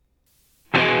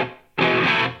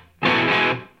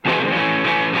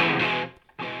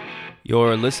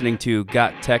You're listening to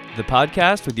Got Tech, the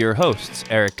podcast with your hosts,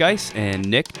 Eric Geis and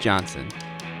Nick Johnson.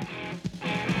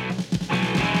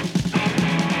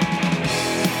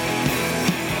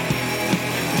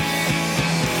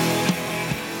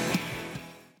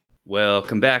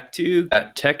 Welcome back to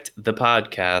Got Tech, the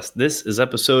podcast. This is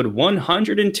episode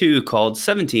 102 called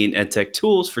 17 EdTech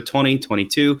Tools for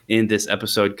 2022. In this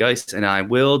episode, Geis and I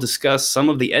will discuss some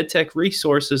of the EdTech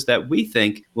resources that we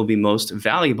think will be most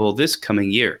valuable this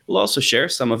coming year. We'll also share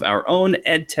some of our own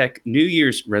EdTech New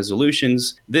Year's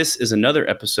resolutions. This is another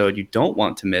episode you don't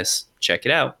want to miss. Check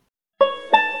it out.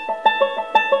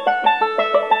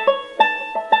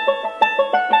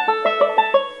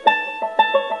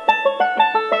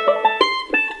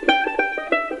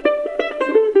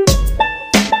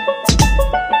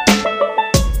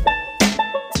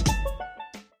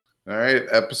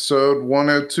 Episode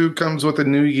 102 comes with a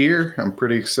new year. I'm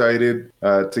pretty excited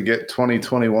to get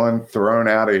 2021 thrown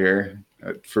out of here.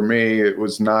 For me, it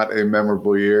was not a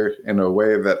memorable year in a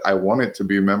way that I want it to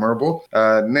be memorable.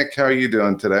 Nick, how are you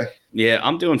doing today? Yeah,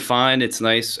 I'm doing fine. It's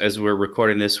nice as we're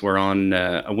recording this. We're on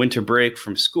a winter break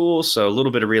from school, so a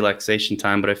little bit of relaxation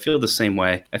time, but I feel the same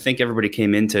way. I think everybody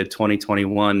came into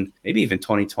 2021, maybe even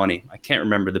 2020. I can't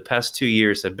remember. The past 2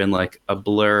 years have been like a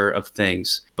blur of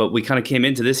things, but we kind of came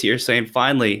into this year saying,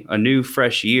 finally, a new,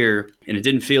 fresh year, and it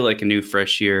didn't feel like a new,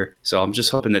 fresh year. So I'm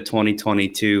just hoping that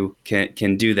 2022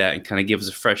 can do that and kind of give us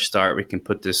a fresh start. We can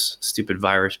put this stupid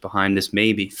virus behind us,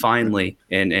 maybe, finally,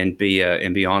 and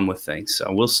be on with things.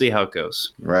 So we'll see how it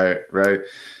goes. Right.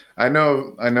 I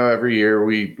know every year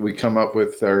we come up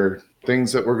with our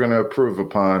things that we're going to improve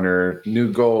upon, or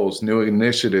new goals, new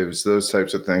initiatives, those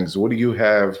types of things. What do you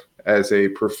have as a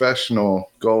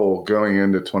professional goal going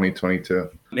into 2022?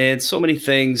 Man, so many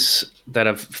things that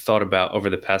I've thought about over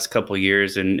the past couple of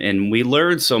years, and we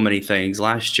learned so many things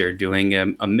last year doing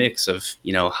a mix of,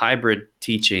 hybrid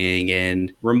teaching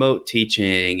and remote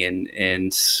teaching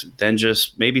and then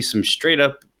just maybe some straight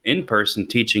up in-person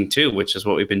teaching too, which is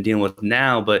what we've been dealing with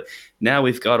now. But now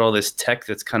we've got all this tech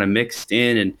that's kind of mixed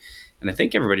in, and I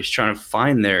think everybody's trying to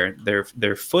find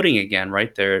their footing again,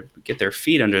 right? Get their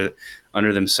feet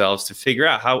under themselves to figure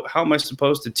out how am I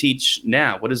supposed to teach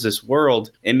now? What is this world?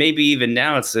 And maybe even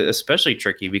now it's especially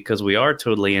tricky because we are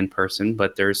totally in person,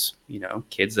 but there's,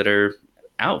 kids that are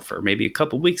out for maybe a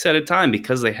couple weeks at a time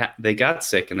because they got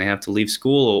sick and they have to leave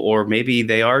school, or maybe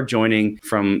they are joining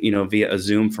from, via a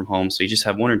Zoom from home. So you just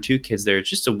have one or two kids there.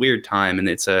 It's just a weird time. And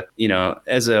it's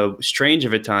as a strange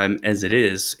of a time as it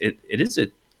is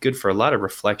good for a lot of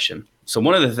reflection. So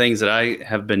one of the things that I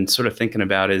have been sort of thinking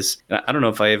about is, I don't know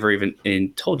if I ever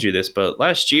even told you this, but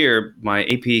last year, my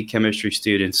AP chemistry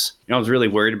students, I was really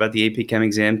worried about the AP Chem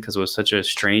exam because it was such a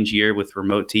strange year with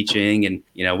remote teaching. And,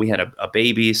 we had a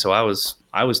baby. So I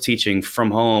was teaching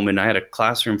from home, and I had a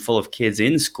classroom full of kids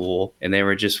in school, and they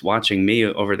were just watching me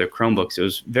over their Chromebooks. It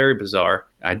was very bizarre.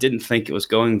 I didn't think it was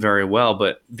going very well,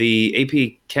 but the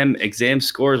AP Chem exam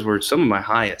scores were some of my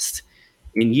highest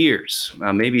in years,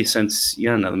 maybe since,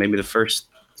 maybe the first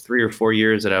 3 or 4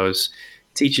 years that I was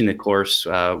teaching the course.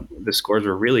 The scores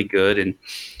were really good, and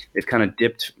they've kind of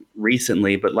dipped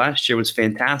recently, but last year was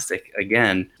fantastic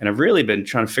again. And I've really been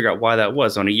trying to figure out why that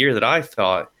was on a year that I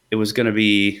thought it was going to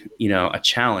be, a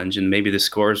challenge, and maybe the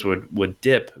scores would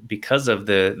dip because of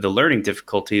the learning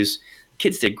difficulties.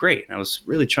 Kids did great. And I was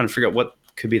really trying to figure out what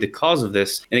could be the cause of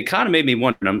this. And it kind of made me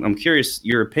wonder, I'm curious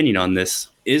your opinion on this.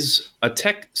 Is a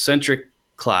tech-centric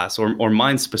class, or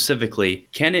mine specifically,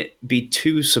 can it be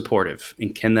too supportive,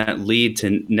 and can that lead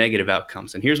to negative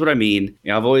outcomes? And here's what I mean.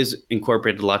 I've always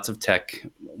incorporated lots of tech.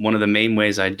 One of the main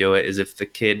ways I do it is if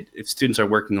students are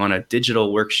working on a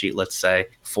digital worksheet, let's say,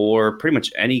 for pretty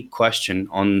much any question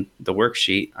on the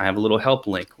worksheet, I have a little help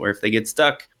link where if they get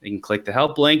stuck, they can click the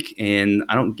help link, and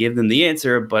I don't give them the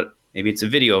answer, but maybe it's a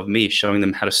video of me showing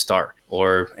them how to start,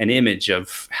 or an image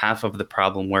of half of the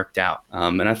problem worked out.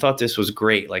 And I thought this was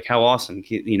great. Like, how awesome.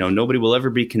 Nobody will ever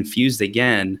be confused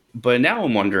again. But now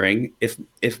I'm wondering if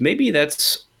maybe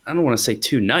that's, I don't want to say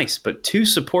too nice, but too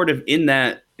supportive, in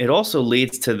that it also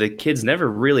leads to the kids never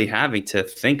really having to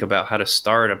think about how to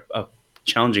start a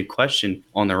challenging question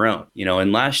on their own.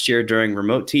 And last year during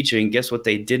remote teaching, guess what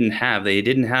they didn't have? They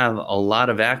didn't have a lot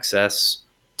of access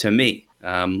to me.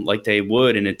 Like they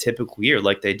would in a typical year,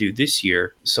 like they do this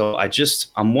year. So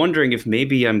I'm wondering if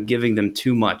maybe I'm giving them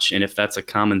too much, and if that's a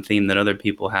common theme that other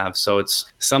people have. So it's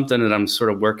something that I'm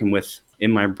sort of working with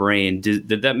in my brain.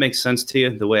 Did that make sense to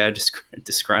you, the way I just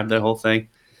described that whole thing?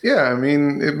 Yeah, I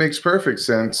mean, it makes perfect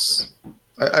sense.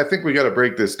 I think we got to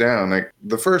break this down. Like,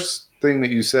 the first thing that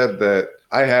you said that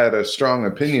I had a strong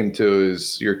opinion to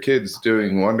is your kid's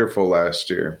doing wonderful last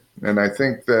year. And I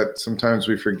think that sometimes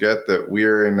we forget that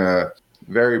we're in a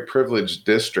very privileged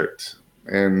district,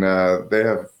 and they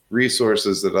have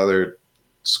resources that other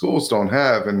schools don't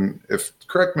have. And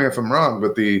correct me if I'm wrong,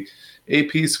 but the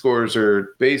AP scores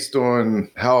are based on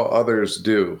how others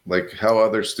do, like how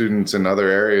other students in other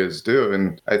areas do.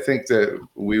 And I think that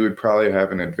we would probably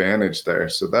have an advantage there.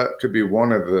 So that could be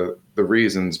one of the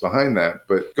reasons behind that.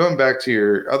 But going back to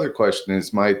your other question,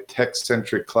 is my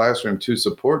tech-centric classroom too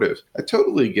supportive? I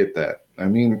totally get that. I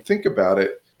mean, think about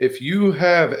it. If you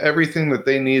have everything that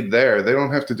they need there, they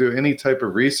don't have to do any type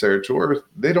of research, or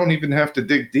they don't even have to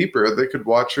dig deeper. They could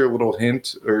watch your little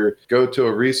hint or go to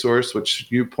a resource, which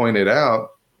you pointed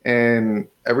out, and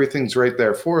everything's right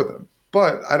there for them.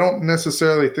 But I don't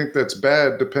necessarily think that's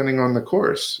bad depending on the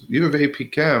course. You have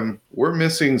AP Chem, we're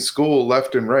missing school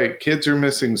left and right. Kids are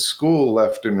missing school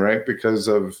left and right because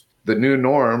of the new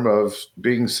norm of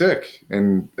being sick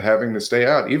and having to stay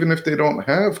out. Even if they don't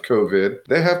have COVID,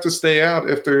 they have to stay out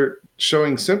if they're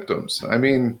showing symptoms. I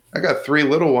mean, I got 3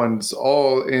 little ones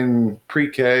all in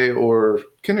pre-K or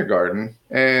kindergarten,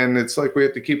 and it's like we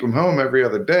have to keep them home every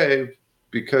other day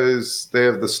because they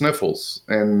have the sniffles,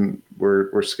 and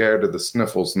we're scared of the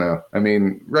sniffles now. I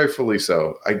mean, rightfully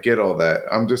so. I get all that.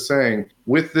 I'm just saying,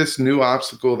 with this new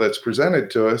obstacle that's presented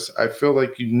to us, I feel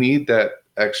like you need that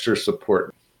extra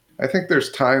support. I think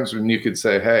there's times when you could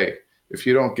say, hey, if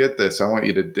you don't get this, I want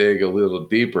you to dig a little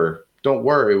deeper. Don't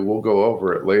worry, we'll go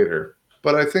over it later.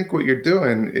 But I think what you're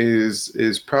doing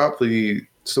is probably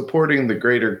supporting the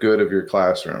greater good of your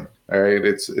classroom. All right,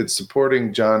 it's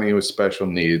supporting Johnny with special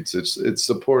needs. It's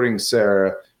supporting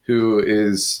Sarah, who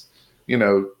is,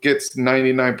 gets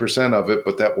 99% of it,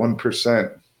 but that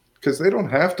 1%, because they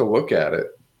don't have to look at it.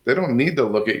 They don't need to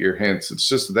look at your hints. It's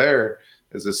just there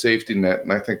as a safety net,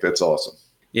 and I think that's awesome.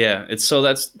 Yeah,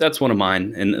 that's one of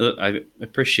mine, and I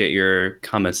appreciate your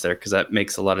comments there because that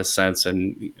makes a lot of sense.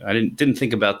 And I didn't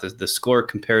think about the score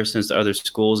comparisons to other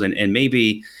schools, and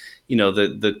maybe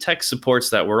the tech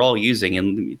supports that we're all using,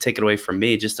 and take it away from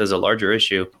me just as a larger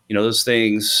issue. Those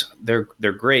things, they're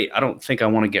great. I don't think I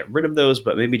want to get rid of those,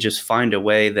 but maybe just find a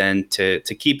way then to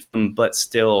keep them, but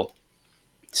still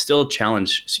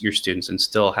challenge your students and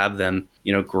still have them,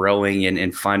 growing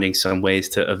and finding some ways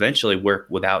to eventually work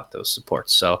without those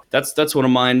supports. So that's one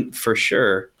of mine for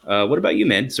sure. What about you,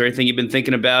 man? Is there anything you've been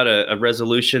thinking about, a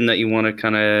resolution that you want to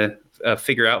kind of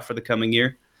figure out for the coming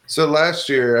year? So last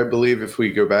year, I believe if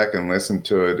we go back and listen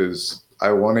to it, is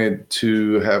I wanted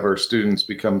to have our students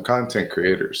become content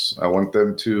creators. I want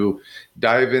them to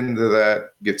dive into that,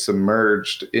 get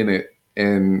submerged in it,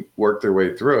 and work their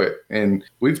way through it. And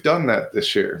we've done that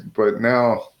this year, but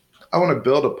now I want to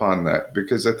build upon that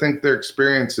because I think their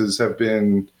experiences have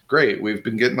been great. We've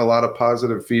been getting a lot of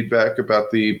positive feedback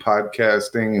about the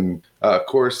podcasting and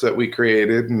course that we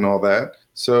created and all that.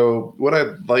 So what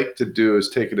I'd like to do is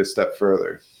take it a step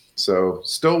further. So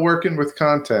still working with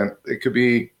content. It could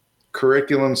be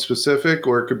curriculum specific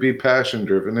or it could be passion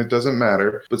driven. It doesn't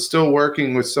matter, but still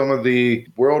working with some of the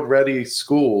world ready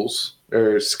schools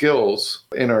or skills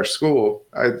in our school.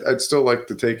 I'd still like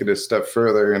to take it a step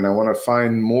further, and I want to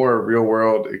find more real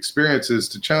world experiences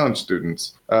to challenge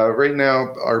students. Right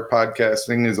now, our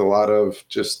podcasting is a lot of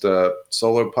just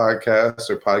solo podcasts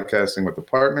or podcasting with a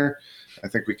partner. I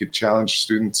think we could challenge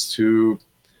students to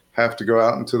have to go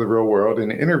out into the real world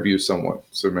and interview someone.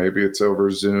 So maybe it's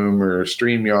over Zoom or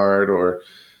StreamYard or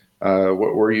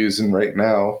what we're using right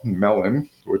now, Melon,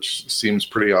 which seems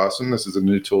pretty awesome. This is a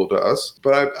new tool to us.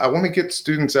 But I want to get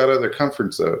students out of their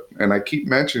comfort zone. And I keep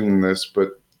mentioning this,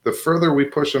 but the further we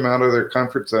push them out of their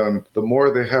comfort zone, the more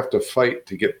they have to fight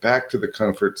to get back to the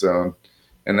comfort zone.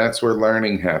 And that's where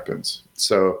learning happens.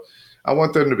 So I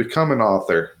want them to become an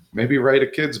author, maybe write a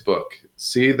kid's book,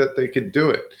 see that they could do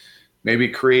it, maybe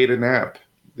create an app.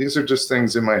 These are just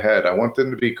things in my head. I want them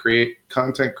to be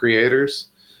content creators,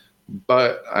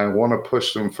 but I want to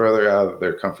push them further out of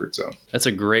their comfort zone. That's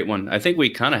a great one. I think we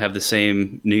kind of have the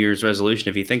same New Year's resolution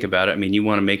if you think about it. I mean, you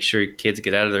want to make sure kids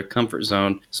get out of their comfort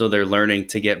zone so they're learning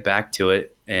to get back to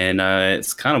it. And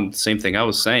it's kind of the same thing I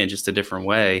was saying, just a different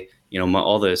way.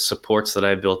 All the supports that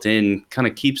I built in kind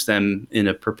of keeps them in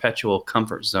a perpetual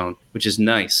comfort zone, which is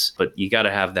nice. But you got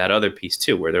to have that other piece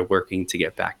too, where they're working to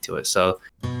get back to it. So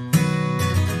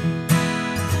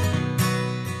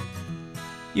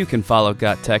you can follow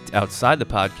Got Teched outside the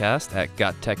podcast at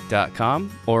gottech.com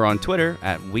or on Twitter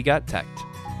at WeGotTeched.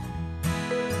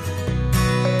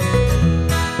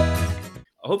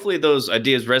 hopefully those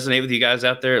ideas resonate with you guys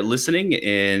out there listening.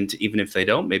 And even if they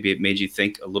don't, maybe it made you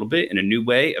think a little bit in a new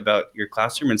way about your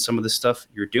classroom and some of the stuff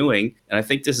you're doing. And I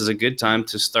think this is a good time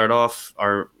to start off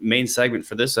our main segment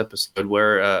for this episode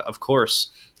where, of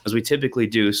course, as we typically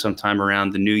do sometime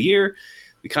around the new year,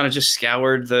 we kind of just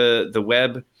scoured the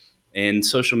web and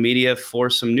social media for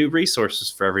some new resources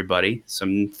for everybody,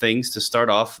 some things to start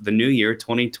off the new year,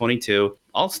 2022.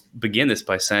 I'll begin this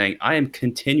by saying I am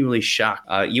continually shocked.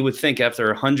 You would think after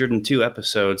 102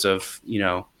 episodes of,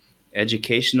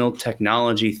 educational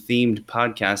technology themed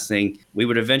podcasting, we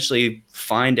would eventually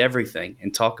find everything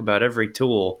and talk about every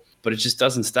tool, but it just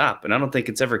doesn't stop. And I don't think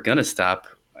it's ever going to stop.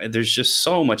 There's just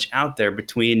so much out there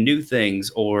between new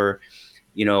things or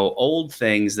old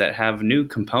things that have new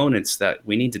components that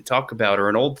we need to talk about, or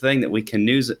an old thing that we can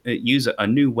use a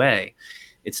new way.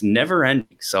 It's never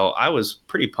ending. So I was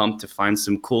pretty pumped to find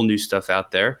some cool new stuff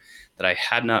out there that I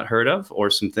had not heard of,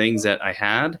 or some things that I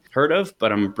had heard of,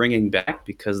 but I'm bringing back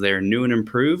because they're new and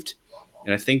improved.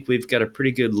 And I think we've got a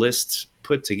pretty good list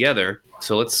put together.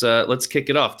 So let's kick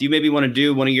it off. Do you maybe want to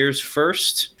do one of yours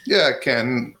first? Yeah, I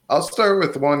can. I'll start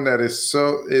with one that is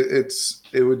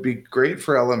it would be great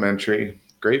for elementary,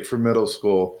 great for middle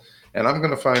school, and I'm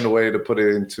going to find a way to put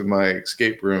it into my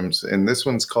escape rooms. And this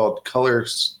one's called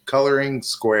Coloring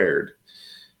Squared.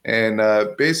 And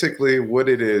basically what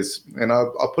it is, and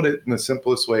I'll put it in the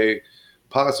simplest way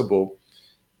possible.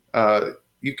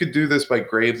 You could do this by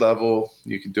grade level.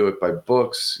 You could do it by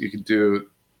books.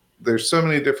 There's so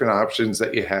many different options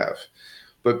that you have.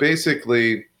 But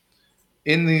basically,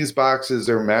 in these boxes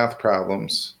are math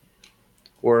problems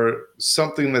or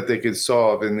something that they could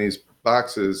solve in these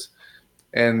boxes.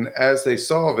 And as they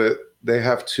solve it, they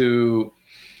have to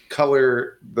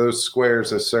color those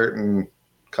squares a certain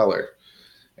color.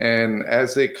 And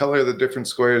as they color the different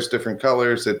squares different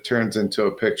colors, it turns into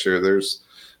a picture. There's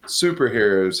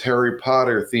superheroes, Harry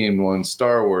Potter themed ones,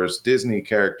 Star Wars, Disney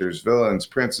characters, villains,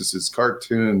 princesses,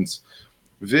 cartoons,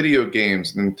 video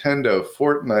games, Nintendo,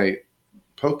 Fortnite,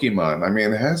 Pokemon. I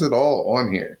mean, it has it all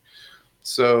on here.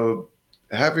 So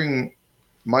having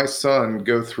my son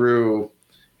go through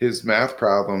his math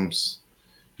problems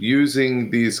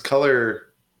using these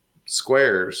color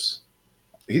squares,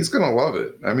 he's going to love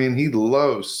it. I mean, he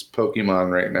loves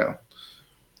Pokemon right now.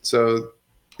 So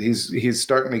he's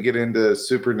starting to get into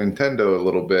Super Nintendo a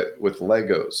little bit with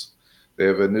Legos. They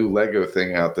have a new Lego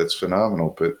thing out that's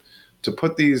phenomenal. But to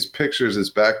put these pictures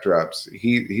as backdrops,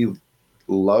 he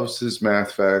loves his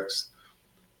math facts,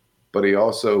 but he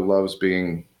also loves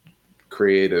being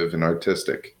creative and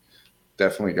artistic.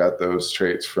 Definitely got those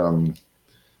traits from,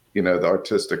 the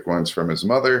artistic ones from his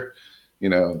mother,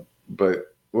 but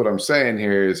what I'm saying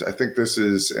here is I think this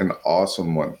is an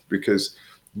awesome one because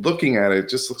looking at it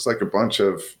just looks like a bunch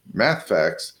of math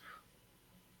facts.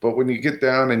 But when you get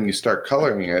down and you start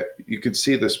coloring it, you could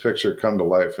see this picture come to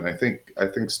life. And I think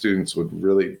students would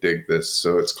really dig this.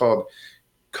 So it's called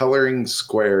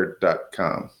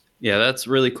coloringsquared.com. Yeah, that's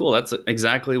really cool. That's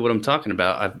exactly what I'm talking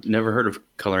about. I've never heard of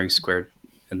Coloring Squared,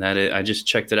 and I just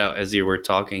checked it out as you were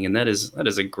talking, and that is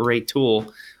a great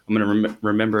tool. I'm going to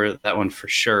remember that one for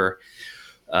sure.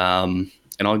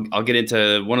 And I'll get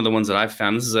into one of the ones that I've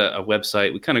found. This is a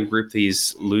website. We kind of group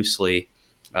these loosely.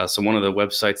 So one of the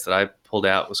websites that I pulled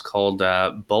out was called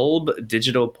Bulb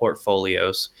Digital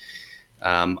Portfolios.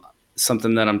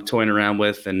 Something that I'm toying around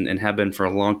with and have been for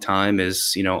a long time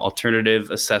is,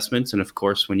 alternative assessments. And of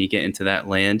course, when you get into that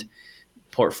land,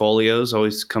 portfolios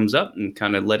always comes up, and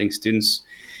kind of letting students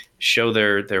show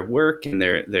their work and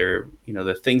their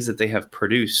the things that they have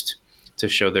produced to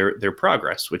show their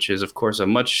progress, which is of course a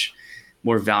much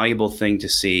more valuable thing to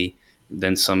see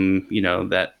than some,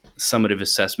 that summative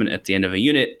assessment at the end of a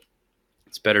unit.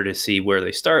 It's better to see where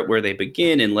they start, where they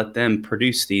begin, and let them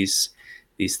produce these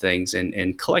things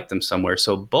and collect them somewhere.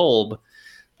 So Bulb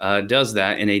does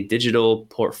that in a digital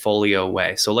portfolio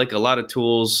way. So like a lot of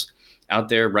tools out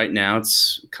there right now,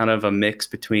 it's kind of a mix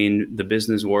between the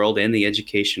business world and the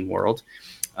education world.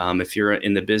 If you're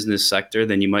in the business sector,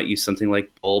 then you might use something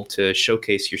like Bulb to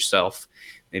showcase yourself.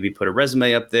 Maybe put a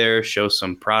resume up there, show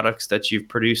some products that you've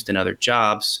produced in other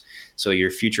jobs, so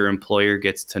your future employer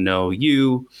gets to know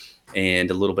you and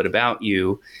a little bit about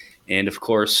you. And of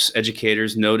course,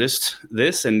 educators noticed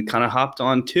this and kind of hopped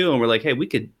on too, and we're like, hey, we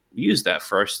could use that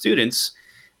for our students.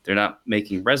 They're not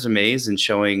making resumes and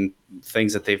showing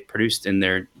things that they've produced in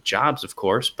their jobs, of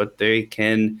course, but they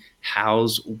can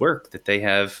house work that they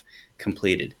have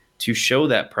completed to show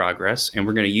that progress. And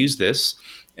we're going to use this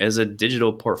as a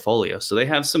digital portfolio. So they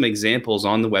have some examples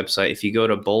on the website. If you go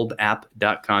to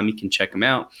bulbapp.com, you can check them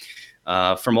out.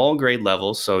 from all grade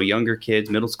levels. So younger kids,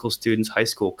 middle school students, high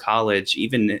school, college,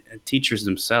 even teachers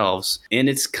themselves. And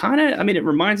it's kind of, I mean, it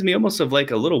reminds me almost of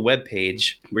like a little web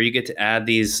page where you get to add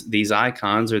these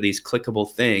icons or these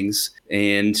clickable things,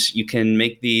 and you can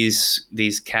make these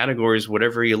categories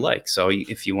whatever you like. So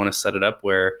if you want to set it up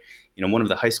where, one of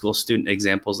the high school student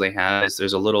examples they have is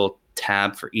there's a little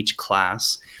tab for each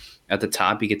class. At the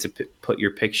top, you get to put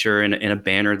your picture in a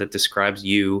banner that describes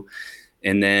you.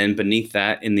 And then beneath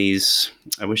that, in these,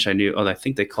 I wish I knew, I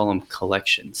think they call them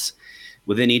collections.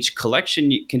 Within each collection,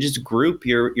 you can just group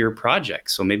your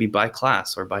projects. So maybe by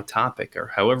class or by topic or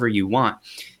however you want.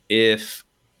 If,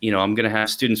 I'm going to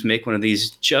have students make one of these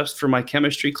just for my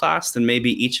chemistry class, then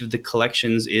maybe each of the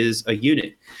collections is a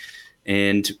unit.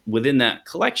 And within that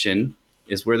collection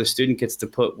is where the student gets to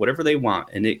put whatever they want.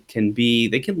 And they can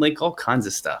link all kinds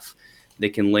of stuff. They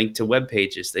can link to web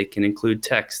pages. They can include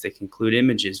text. They can include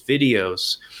images,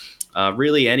 videos,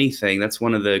 really anything. That's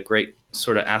one of the great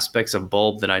sort of aspects of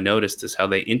Bulb that I noticed is how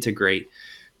they integrate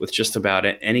with just about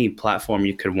any platform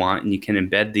you could want. And you can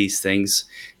embed these things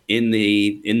in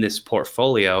this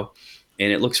portfolio.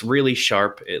 And it looks really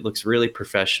sharp. It looks really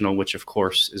professional, which of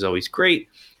course is always great.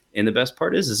 And the best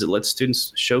part is it lets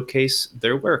students showcase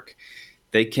their work.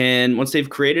 They can, once they've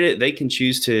created it, they can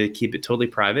choose to keep it totally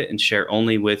private and share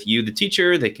only with you, the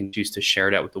teacher. They can choose to share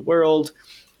it out with the world.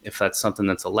 If that's something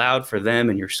that's allowed for them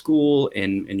in your school,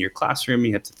 in your classroom,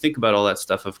 you have to think about all that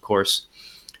stuff, of course.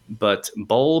 But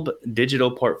Bulb Digital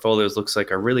Portfolios looks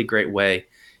like a really great way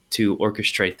to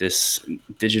orchestrate this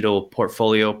digital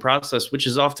portfolio process, which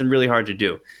is often really hard to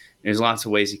do. There's lots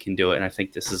of ways you can do it, and I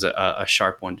think this is a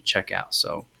sharp one to check out.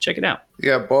 So check it out.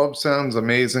 Yeah, Bulb sounds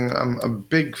amazing. I'm a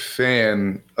big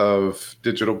fan of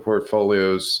digital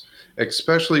portfolios,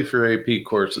 especially for AP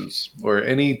courses or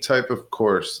any type of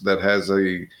course that has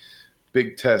a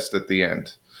big test at the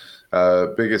end,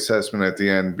 big assessment at the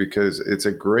end, because it's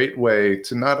a great way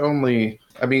to not only,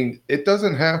 it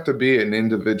doesn't have to be an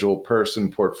individual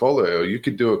person portfolio. You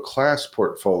could do a class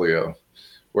portfolio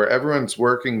where everyone's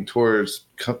working towards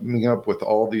coming up with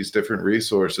all these different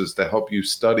resources to help you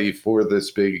study for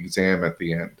this big exam at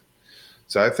the end.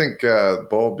 So I think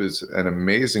Bulb is an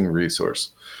amazing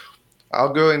resource.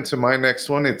 I'll go into my next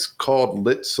one. It's called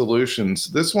Lit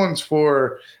Solutions. This one's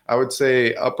for, I would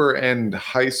say, upper end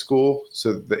high school,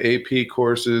 so the AP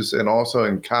courses, and also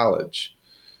in college.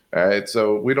 All right,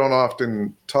 so we don't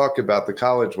often talk about the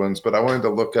college ones, but I wanted to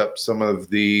look up some of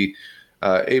the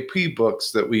AP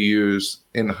books that we use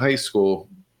in high school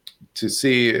to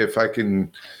see if I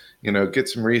can, get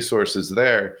some resources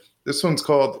there. This one's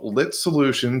called Lit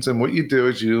Solutions, and what you do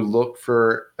is you look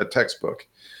for a textbook.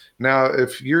 Now,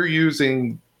 if you're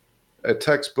using a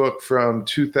textbook from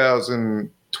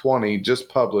 2020, just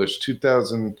published,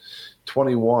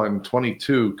 2021,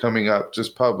 22 coming up,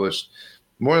 just published,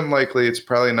 more than likely it's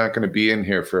probably not going to be in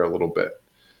here for a little bit.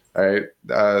 All right.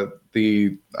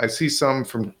 I see some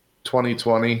from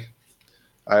 2020.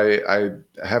 I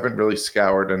haven't really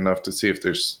scoured enough to see if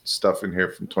there's stuff in here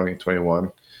from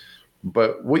 2021.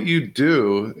 But what you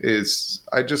do is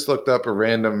I just looked up a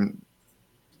random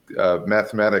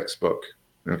mathematics book,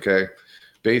 okay?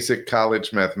 Basic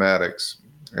college mathematics.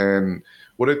 And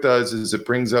what it does is it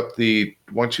brings up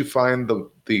once you find the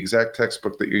exact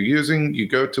textbook that you're using, you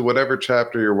go to whatever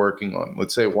chapter you're working on.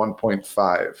 Let's say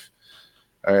 1.5.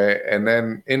 All right. And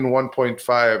then in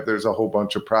 1.5, there's a whole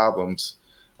bunch of problems.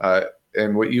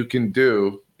 And what you can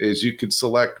do is you could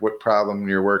select what problem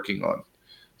you're working on.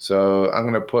 So I'm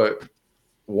going to put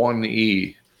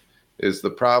 1E is the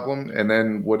problem. And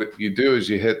then what you do is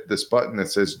you hit this button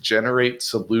that says Generate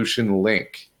Solution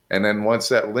Link. And then once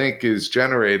that link is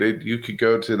generated, you could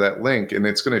go to that link and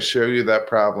it's going to show you that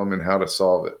problem and how to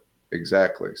solve it.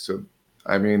 Exactly. So,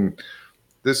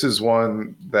 this is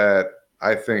one that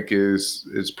I think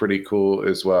is pretty cool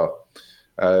as well.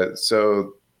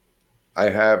 So I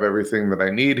have everything that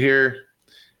I need here.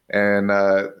 And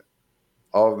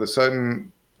all of a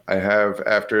sudden, I have,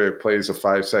 after it plays a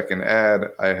 5-second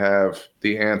ad, I have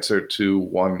the answer to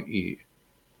 1E.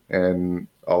 And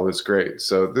all is great.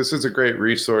 So this is a great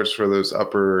resource for those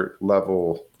upper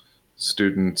level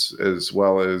students, as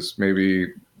well as maybe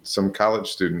some college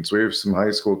students. We have some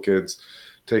high school kids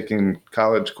taking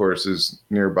college courses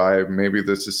nearby. Maybe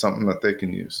this is something that they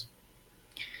can use.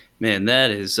 Man,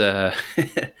 that is that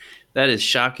is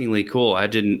shockingly cool. I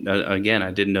didn't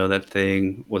know that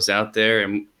thing was out there,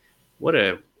 and what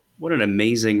an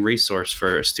amazing resource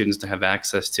for students to have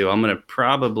access to. I'm going to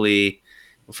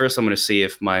see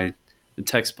if the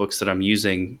textbooks that I'm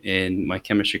using in my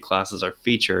chemistry classes are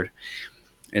featured.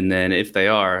 And then if they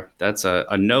are, that's a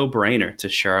no-brainer to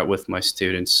share out with my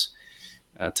students.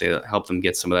 to help them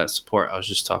get some of that support I was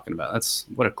just talking about. That's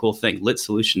what a cool thing.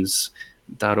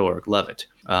 Litsolutions.org. Love it.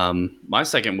 My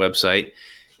second website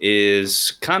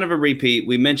is kind of a repeat.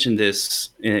 We mentioned this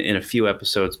in a few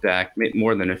episodes back,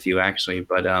 more than a few actually,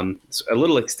 but it's a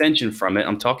little extension from it.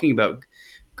 I'm talking about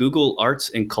Google Arts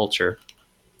and Culture.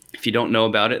 If you don't know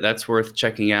about it, that's worth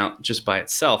checking out just by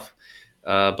itself.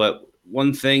 But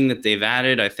one thing that they've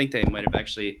added, I think they might have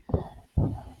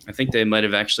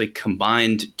actually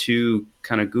combined two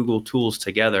kind of Google tools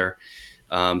together.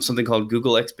 Something called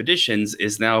Google Expeditions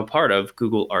is now a part of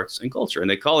Google Arts and Culture, and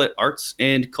they call it Arts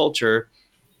and Culture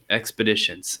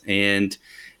Expeditions. And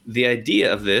the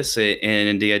idea of this,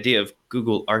 and the idea of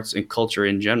Google Arts and Culture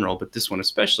in general, but this one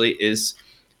especially, is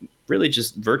really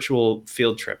just virtual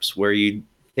field trips where you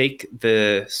take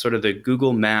the sort of the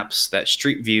Google Maps, that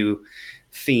Street View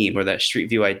theme or that Street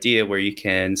View idea where you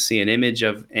can see an image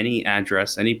of any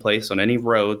address, any place on any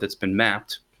road that's been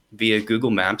mapped via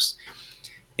Google Maps,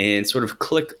 and sort of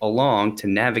click along to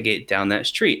navigate down that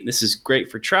street. This is great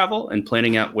for travel and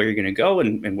planning out where you're going to go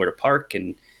and where to park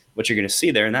and what you're going to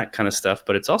see there and that kind of stuff.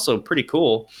 But it's also pretty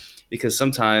cool because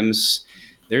sometimes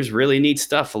there's really neat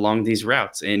stuff along these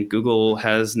routes. And Google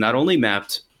has not only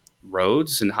mapped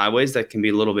roads and highways that can be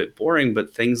a little bit boring,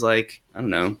 but things like, I don't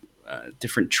know,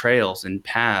 different trails and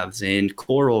paths and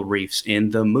coral reefs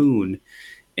and the moon.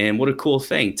 And what a cool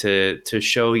thing to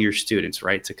show your students,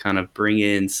 right? To kind of bring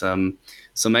in some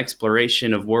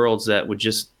exploration of worlds that would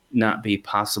just not be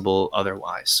possible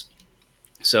otherwise.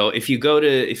 So if you go to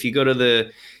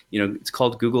the, it's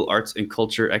called Google Arts and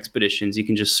Culture Expeditions. You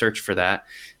can just search for that.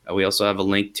 We also have a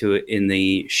link to it in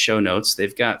the show notes.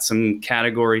 They've got some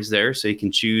categories there, so you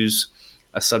can choose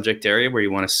a subject area where you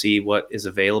want to see what is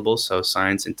available. So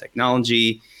science and technology.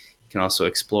 You can also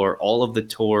explore all of the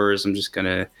tours. I'm just going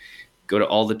to go to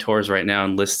all the tours right now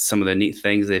and list some of the neat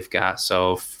things they've got.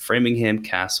 So Framingham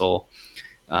Castle,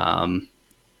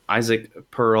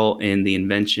 Isaac Pearl and the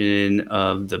invention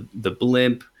of the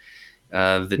blimp,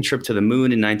 the trip to the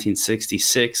moon in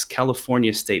 1966,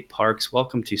 California State Parks,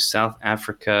 welcome to South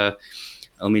Africa.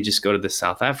 Let me just go to the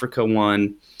South Africa one.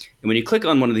 And when you click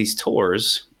on one of these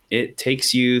tours, it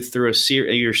takes you through a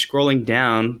series. You're scrolling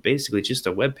down, basically just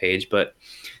a web page, but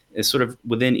it's sort of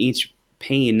within each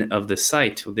pane of the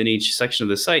site, within each section of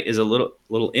the site is a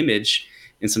little image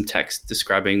and some text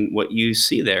describing what you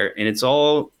see there. And it's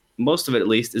all, most of it at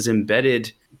least, is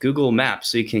embedded Google Maps.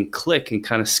 So you can click and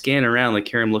kind of scan around. Like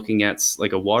here I'm looking at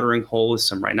like a watering hole with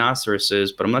some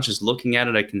rhinoceroses, but I'm not just looking at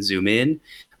it. I can zoom in,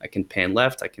 I can pan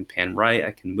left, I can pan right,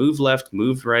 I can move left,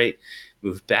 move right,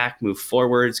 move back, move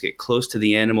forwards, get close to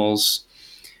the animals.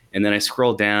 And then I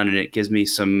scroll down and it gives me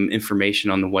some information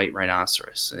on the white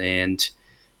rhinoceros.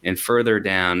 And further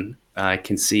down, I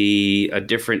can see a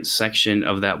different section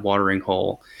of that watering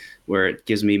hole where it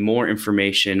gives me more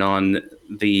information on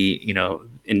the,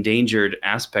 endangered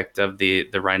aspect of the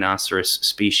rhinoceros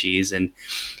species. And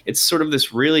it's sort of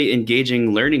this really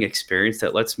engaging learning experience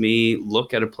that lets me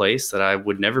look at a place that I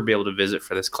would never be able to visit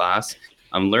for this class.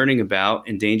 I'm learning about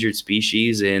endangered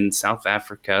species in South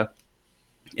Africa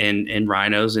and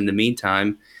rhinos in the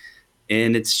meantime.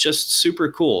 And it's just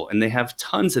super cool. And they have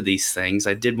tons of these things.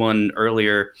 I did one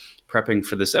earlier prepping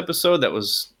for this episode that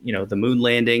was, the moon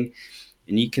landing.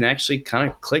 And you can actually kind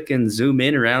of click and zoom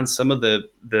in around some of the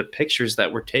pictures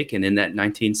that were taken in that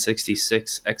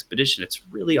 1966 expedition. It's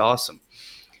really awesome.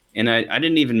 And I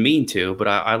didn't even mean to, but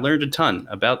I learned a ton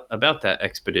about that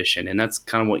expedition. And that's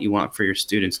kind of what you want for your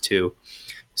students too.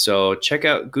 So check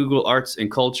out Google Arts and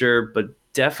Culture, but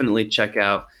definitely check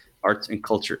out Arts and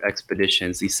Culture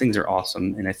Expeditions. These things are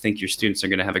awesome. And I think your students are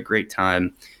going to have a great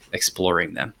time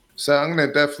exploring them. So I'm going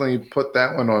to definitely put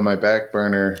that one on my back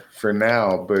burner for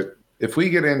now. But if we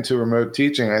get into remote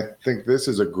teaching, I think this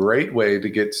is a great way to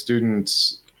get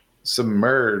students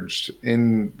submerged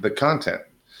in the content.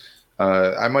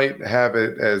 I might have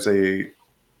it as a,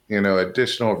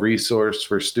 additional resource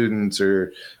for students,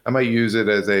 or I might use it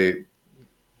as a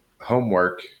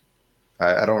homework.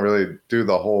 I don't really do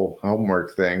the whole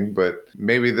homework thing, but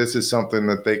maybe this is something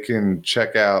that they can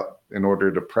check out in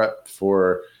order to prep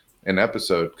for an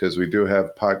episode, because we do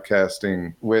have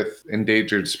podcasting with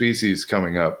endangered species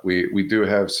coming up. We do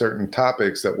have certain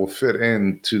topics that will fit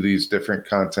into these different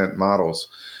content models.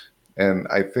 And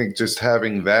I think just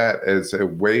having that as a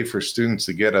way for students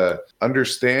to get a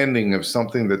understanding of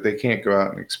something that they can't go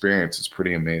out and experience is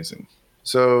pretty amazing.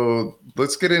 So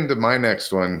let's get into my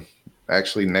next one.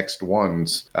 Actually, next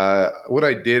ones. What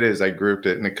I did is I grouped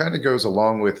it, and it kind of goes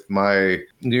along with my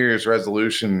New Year's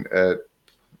resolution at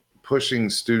pushing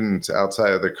students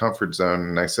outside of their comfort zone.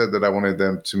 And I said that I wanted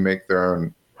them to make their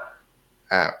own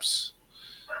apps.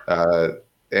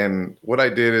 And what I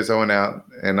did is I went out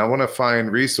and I want to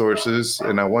find resources,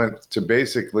 and I want to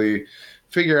basically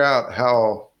figure out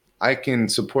how I can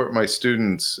support my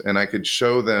students and I could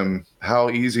show them how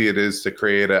easy it is to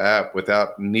create an app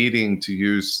without needing to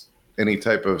use any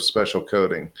type of special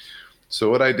coding.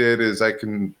 So what I did is I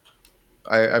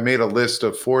made a list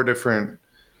of 4 different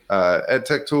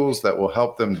EdTech tools that will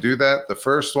help them do that. The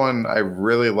first one I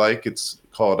really like. It's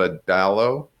called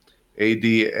Adalo,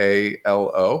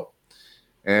 Adalo.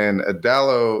 And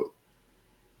Adalo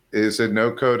is a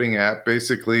no coding app.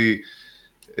 Basically,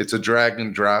 it's a drag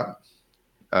and drop.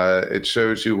 It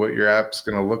shows you what your app's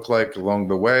going to look like along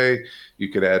the way. You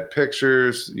could add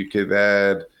pictures. You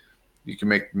can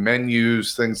make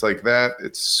menus, things like that.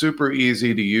 It's super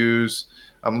easy to use.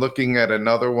 I'm looking at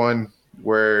another one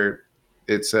where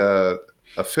it's a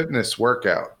fitness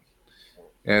workout,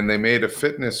 and they made a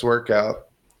fitness workout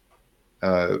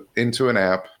into an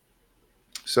app.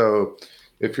 So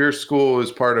if your school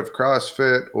is part of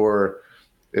CrossFit, or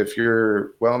if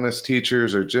your wellness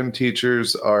teachers or gym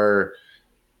teachers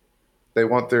they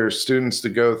want their students to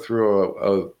go through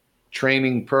a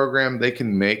training program, they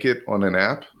can make it on an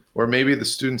app, or maybe the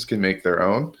students can make their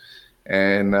own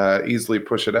and easily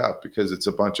push it out because it's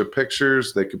a bunch of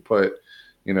pictures. They could put,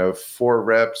 4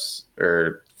 reps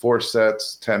or 4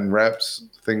 sets, 10 reps,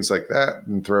 things like that,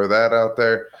 and throw that out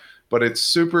there. But it's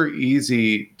super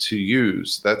easy to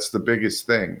use. That's the biggest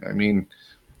thing. I mean,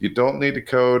 you don't need to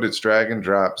code. It's drag and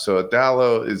drop. So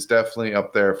Adalo is definitely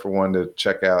up there for one to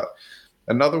check out.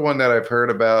 Another one that I've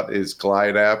heard about is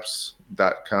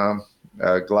glideapps.com.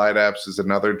 Glide Apps is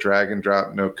another drag and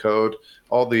drop, no code.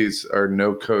 All these are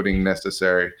no coding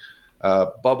necessary.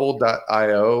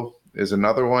 Bubble.io is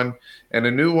another one. And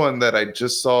a new one that I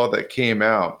just saw that came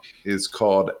out is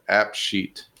called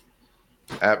AppSheet.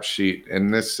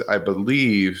 And this, I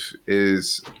believe,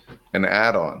 is an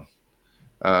add-on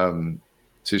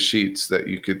to Sheets that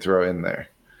you could throw in there.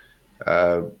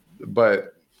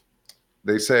 But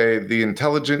they say the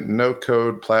intelligent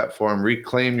no-code platform,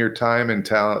 reclaim your time and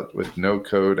talent with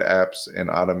no-code apps and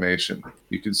automation.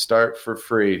 You can start for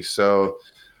free. So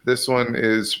this one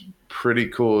is pretty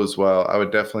cool as well. I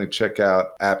would definitely check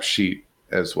out AppSheet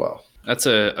as well. That's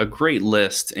a great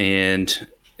list. And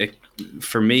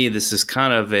for me, this is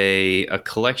kind of a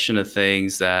collection of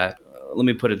things that, let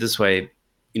me put it this way,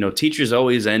 teachers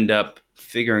always end up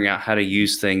figuring out how to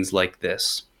use things like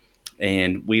this.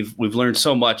 And we've learned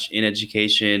so much in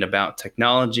education about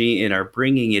technology and are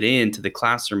bringing it into the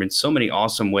classroom in so many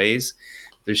awesome ways.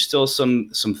 There's still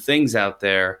some things out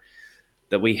there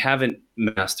that we haven't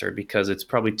mastered because it's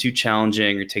probably too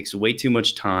challenging or takes way too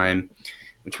much time,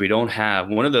 which we don't have.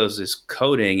 One of those is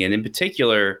coding, and in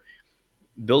particular,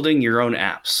 building your own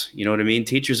apps. You know what I mean?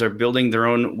 Teachers are building their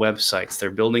own websites. They're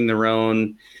building their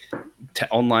own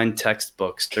online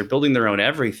textbooks. They're building their own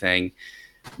everything.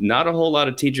 Not a whole lot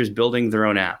of teachers building their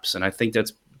own apps. And I think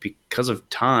that's because of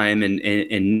time and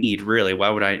need, really. Why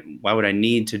would I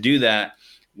need to do that?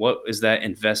 What is that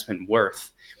investment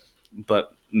worth?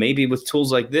 But maybe with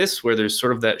tools like this, where there's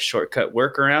sort of that shortcut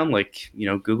workaround, like,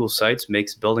 Google Sites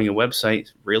makes building a website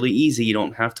really easy. You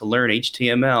don't have to learn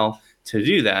HTML to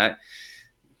do that.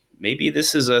 Maybe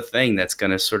this is a thing that's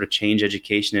going to sort of change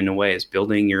education in a way, is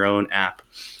building your own app.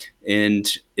 And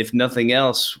if nothing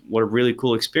else, what a really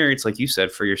cool experience, like you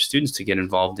said, for your students to get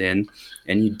involved in,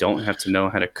 and you don't have to know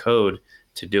how to code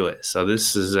to do it. So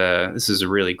this is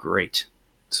really great.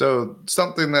 So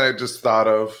something that I just thought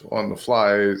of on the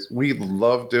fly is we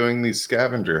love doing these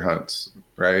scavenger hunts,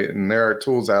 right? And there are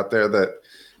tools out there that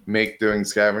make doing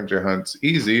scavenger hunts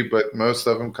easy, but most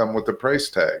of them come with a price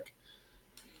tag.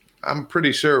 I'm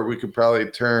pretty sure we could probably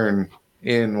turn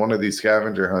in one of these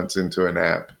scavenger hunts into an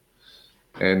app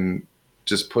and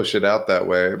just push it out that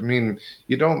way. I mean,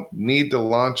 you don't need to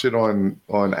launch it on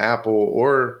Apple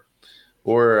or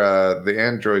the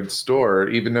Android store,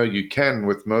 even though you can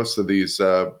with most of these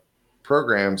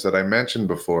programs that I mentioned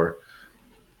before.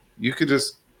 You could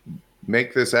just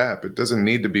make this app. It doesn't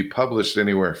need to be published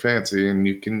anywhere fancy, and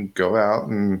you can go out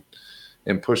and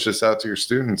push this out to your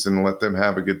students and let them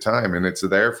have a good time. And it's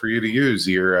there for you to use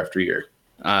year after year.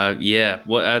 Yeah.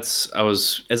 Well, as I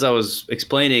was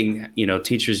explaining,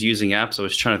 teachers using apps, I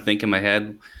was trying to think in my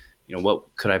head,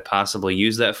 what could I possibly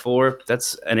use that for?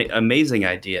 That's an amazing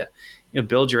idea.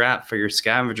 Build your app for your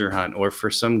scavenger hunt or for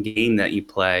some game that you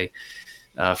play,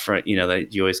 that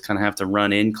you always kind of have to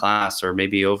run in class or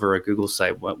maybe over a Google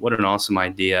site. What an awesome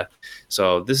idea.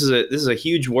 So this is a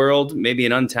huge world, maybe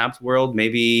an untapped world,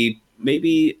 maybe,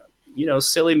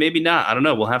 silly, maybe not. I don't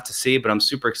know. We'll have to see, but I'm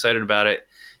super excited about it.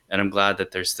 And I'm glad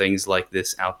that there's things like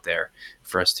this out there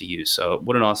for us to use. So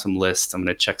what an awesome list. I'm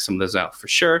going to check some of those out for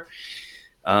sure.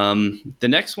 The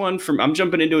next one I'm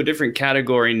jumping into a different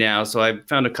category now. So I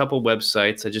found a couple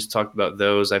websites. I just talked about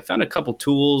those. I found a couple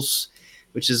tools,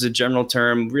 which is a general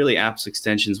term, really apps,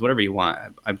 extensions, whatever you want.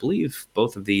 I believe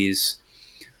both of these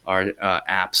are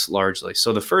apps largely.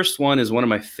 So the first one is one of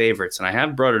my favorites, and I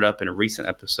have brought it up in a recent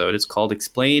episode. It's called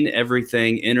Explain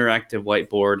Everything Interactive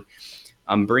Whiteboard.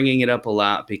 I'm bringing it up a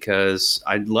lot because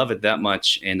I love it that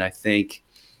much, and I think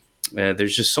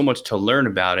there's just so much to learn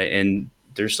about it. And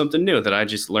there's something new that I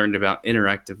just learned about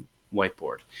interactive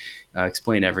whiteboard.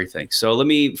 Explain everything. So let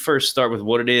me first start with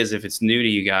what it is if it's new to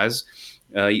you guys.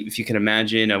 If you can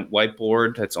imagine a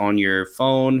whiteboard that's on your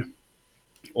phone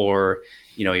or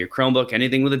your Chromebook,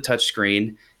 anything with a touch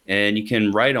screen, and you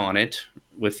can write on it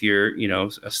with your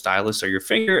a stylus or your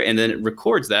finger, and then it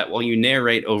records that while you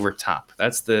narrate over top.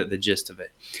 That's the gist of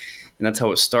it. And that's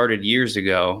how it started years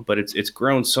ago, but it's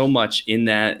grown so much in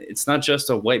that it's not just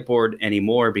a whiteboard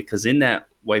anymore, because in that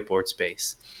whiteboard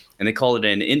space, and they call it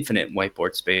an infinite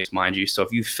whiteboard space, mind you. So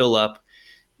if you fill up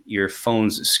your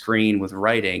phone's screen with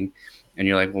writing and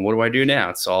you're like, well, what do I do now?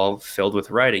 It's all filled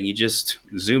with writing. You just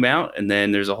zoom out, and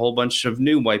then there's a whole bunch of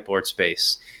new whiteboard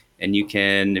space. And you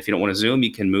can, if you don't want to zoom,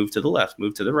 you can move to the left,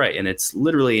 move to the right. And it's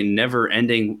literally a never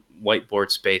ending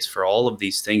whiteboard space for all of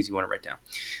these things you want to write down.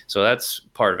 So that's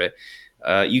part of it.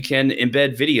 You can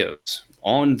embed videos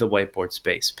on the whiteboard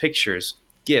space, pictures,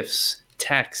 GIFs,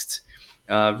 text.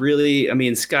 Really, I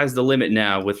mean, sky's the limit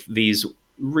now with these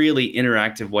really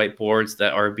interactive whiteboards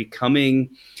that are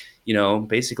becoming,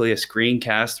 basically a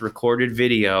screencast recorded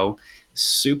video,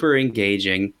 super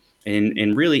engaging.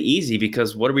 And really easy,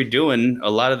 because what are we doing? A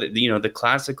lot of the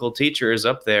classical teacher is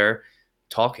up there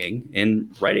talking and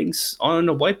writing on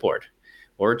a whiteboard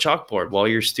or a chalkboard while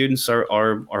your students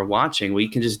are watching. We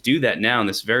can just do that now in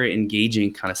this very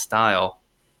engaging kind of style.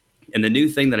 And the new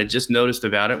thing that I just noticed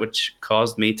about it, which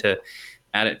caused me to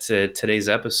add it to today's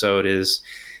episode, is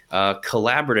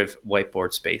collaborative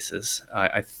whiteboard spaces.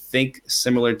 I think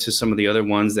similar to some of the other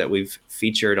ones that we've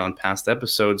featured on past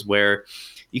episodes, where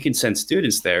you can send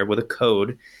students there with a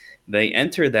code. They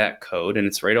enter that code, and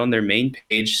it's right on their main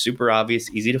page, super obvious,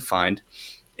 easy to find.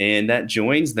 And that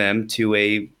joins them to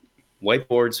a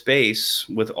whiteboard space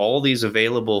with all these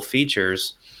available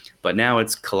features. But now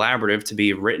it's collaborative, to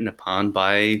be written upon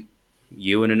by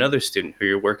you and another student who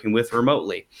you're working with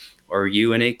remotely, or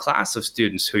you and a class of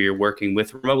students who you're working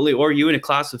with remotely, or you and a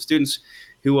class of students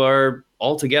who are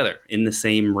all together in the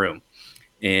same room.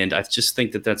 And I just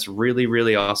think that that's really,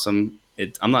 really awesome.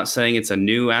 I'm not saying it's a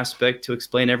new aspect to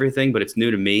Explain Everything, but it's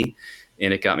new to me,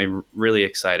 and it got me really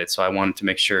excited. So I wanted to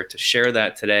make sure to share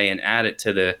that today and add it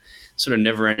to the sort of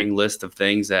never-ending list of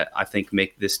things that I think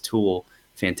make this tool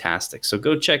fantastic. So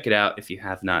go check it out if you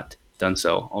have not done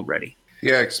so already.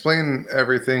 Yeah, Explain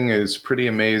Everything is pretty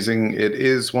amazing. It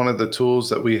is one of the tools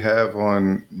that we have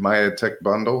on My EdTech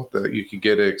Bundle that you can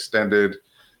get an extended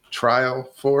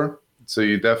trial for. So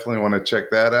you definitely want to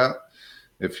check that out.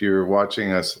 If you're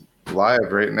watching us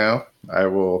live right now, I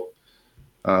will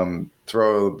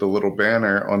throw the little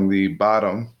banner on the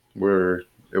bottom where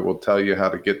it will tell you how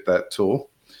to get that tool.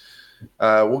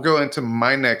 We'll go into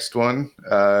my next one.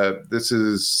 This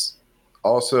is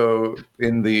also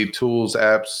in the tools,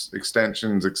 apps,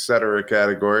 extensions, etc.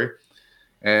 category.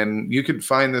 And you can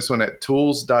find this one at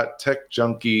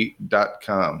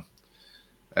tools.techjunkie.com.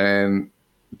 And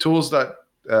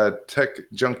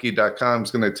tools.techjunkie.com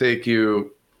is going to take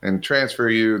you and transfer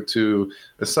you to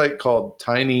a site called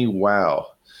TinyWow.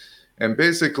 And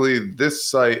basically, this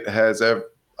site has a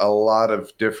lot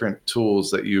of different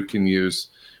tools that you can use.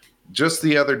 Just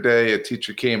the other day, a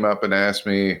teacher came up and asked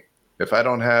me, if I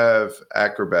don't have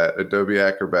Acrobat, Adobe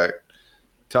Acrobat,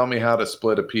 tell me how to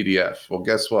split a PDF. Well,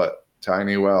 guess what?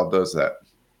 TinyWow does that.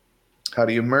 How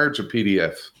do you merge a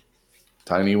PDF?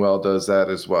 TinyWow does that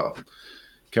as well.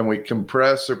 Can we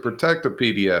compress or protect a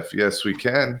PDF? Yes, we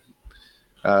can.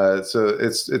 So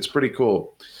it's pretty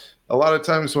cool. A lot of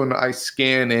times when I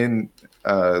scan in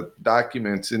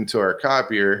documents into our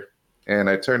copier and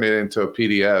I turn it into a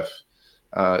PDF,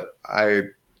 I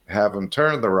have them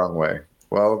turned the wrong way.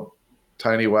 Well,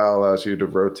 TinyWow allows you to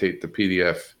rotate the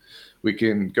PDF. We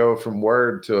can go from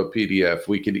Word to a PDF.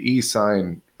 We can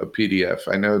e-sign a PDF.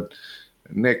 I know,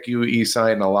 Nick, you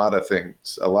e-sign a lot of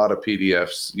things, a lot of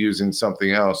PDFs using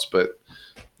something else, but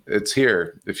it's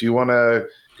here. If you want to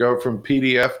go from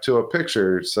PDF to a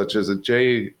picture, such as a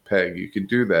JPEG, you can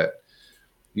do that.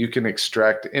 You can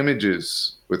extract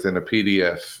images within a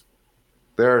PDF.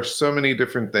 There are so many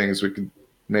different things. We can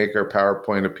make our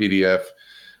PowerPoint a PDF.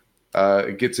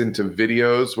 It gets into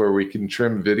videos where we can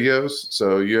trim videos.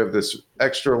 So you have this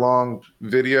extra long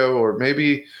video, or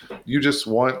maybe you just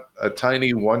want a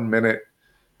tiny 1 minute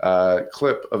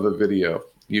clip of a video.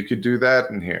 You could do that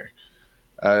in here.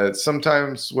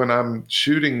 Sometimes when I'm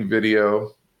shooting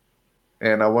video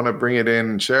and I want to bring it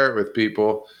in and share it with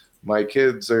people, my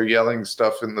kids are yelling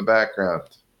stuff in the background.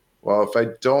 Well, if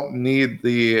I don't need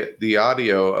the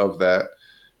audio of that,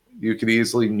 you could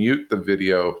easily mute the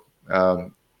video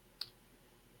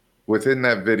within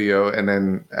that video, and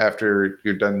then after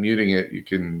you're done muting it, you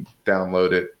can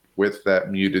download it with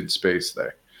that muted space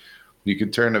there. You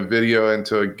can turn a video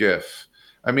into a GIF.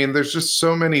 I mean, there's just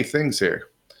so many things here.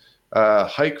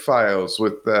 Hike files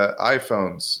with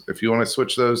iPhones, if you want to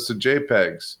switch those to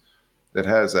JPEGs, that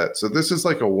has that. So this is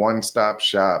like a one-stop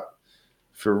shop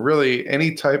for really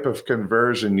any type of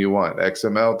conversion you want.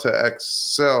 XML to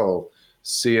Excel,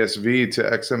 CSV to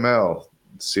XML,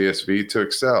 CSV to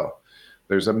Excel.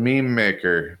 There's a meme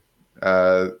maker,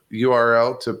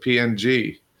 URL to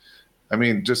PNG. I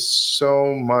mean, just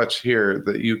so much here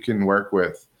that you can work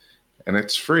with, and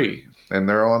it's free, and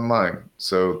they're online.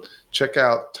 So check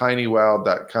out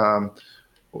tinywow.com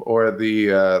or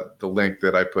the link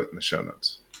that I put in the show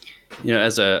notes. You know,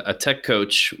 as a tech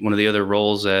coach, one of the other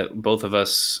roles that both of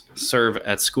us serve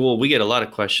at school, we get a lot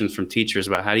of questions from teachers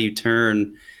about how do you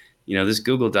turn, you know, this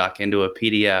Google Doc into a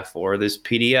PDF, or this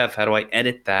PDF, how do I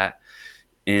edit that?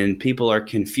 And people are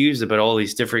confused about all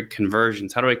these different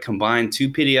conversions. How do I combine two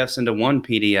PDFs into one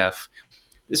PDF?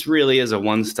 This really is a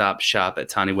one-stop shop at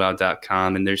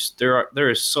tinywow.com, and there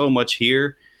is so much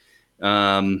here,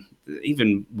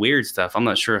 even weird stuff. I'm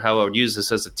not sure how I would use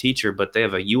this as a teacher, but they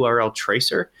have a URL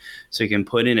tracer, so you can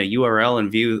put in a URL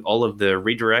and view all of the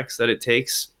redirects that it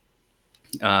takes.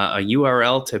 A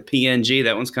URL to PNG,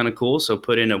 that one's kind of cool. So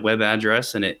put in a web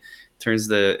address, and it turns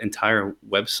the entire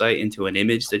website into an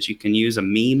image that you can use. A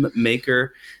meme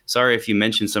maker. Sorry if you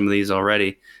mentioned some of these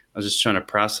already. I was just trying to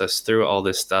process through all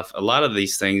this stuff. A lot of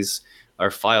these things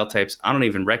are file types I don't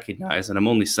even recognize, and I'm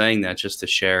only saying that just to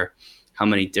share how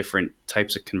many different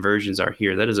types of conversions are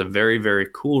here. That is a very, very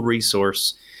cool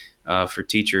resource for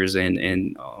teachers,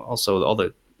 and also all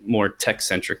the more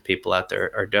tech-centric people out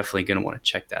there are definitely going to want to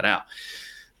check that out.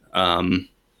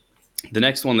 The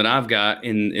next one that I've got,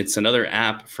 and it's another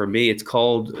app for me, it's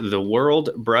called the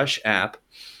World Brush app,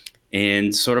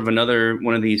 and sort of another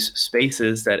one of these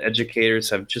spaces that educators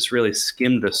have just really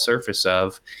skimmed the surface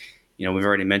of. You know, we've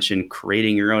already mentioned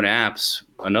creating your own apps.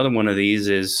 Another one of these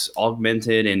is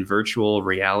augmented and virtual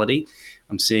reality.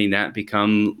 I'm seeing that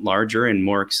become larger and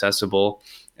more accessible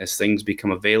as things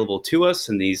become available to us,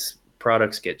 and these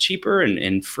products get cheaper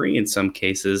and free in some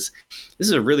cases. This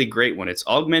is a really great one. It's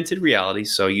augmented reality.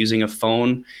 So using a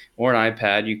phone or an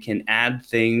iPad, you can add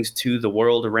things to the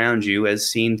world around you as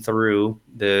seen through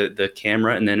the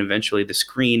camera, and then eventually the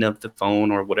screen of the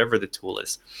phone or whatever the tool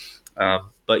is.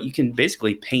 But you can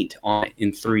basically paint on it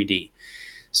in 3D.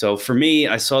 So for me,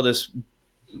 I saw this,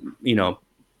 you know,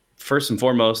 first and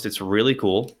foremost, it's really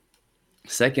cool.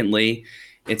 Secondly,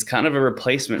 it's kind of a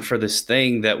replacement for this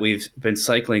thing that we've been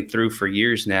cycling through for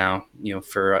years now. You know,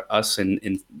 for us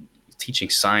in teaching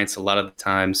science, a lot of the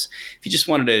times, if you just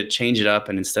wanted to change it up,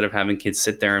 and instead of having kids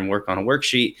sit there and work on a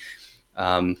worksheet,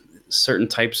 certain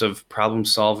types of problem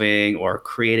solving or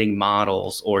creating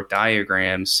models or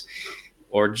diagrams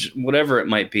or whatever it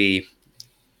might be.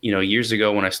 You know, years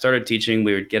ago when I started teaching,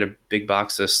 we would get a big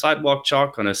box of sidewalk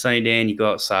chalk on a sunny day, and you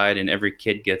go outside and every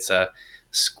kid gets a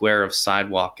square of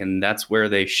sidewalk, and that's where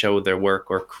they show their work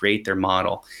or create their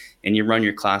model. And you run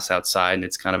your class outside, and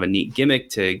it's kind of a neat gimmick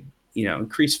to, you know,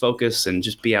 increase focus and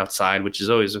just be outside, which is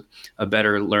always a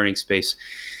better learning space.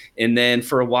 And then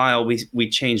for a while we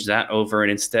changed that over, and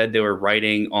instead they were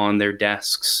writing on their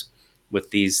desks with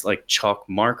these like chalk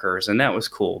markers, and that was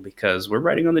cool because we're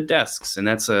writing on the desks, and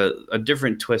that's a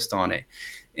different twist on it.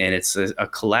 And it's a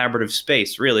collaborative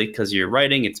space, really, because you're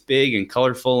writing, it's big and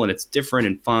colorful, and it's different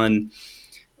and fun.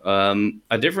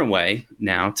 A different way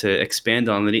now to expand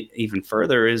on it even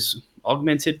further is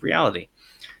augmented reality.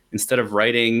 Instead of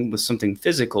writing with something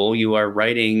physical, you are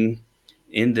writing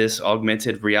in this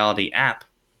augmented reality app.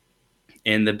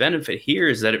 And the benefit here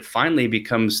is that it finally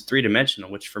becomes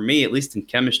three-dimensional, which for me, at least in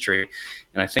chemistry,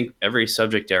 and I think every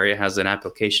subject area has an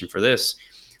application for this,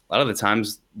 a lot of the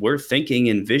times we're thinking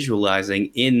and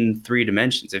visualizing in 3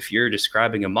 dimensions. If you're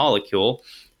describing a molecule,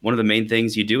 one of the main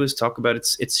things you do is talk about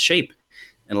its shape.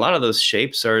 And a lot of those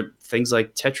shapes are things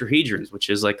like tetrahedrons, which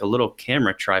is like a little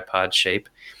camera tripod shape.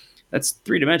 That's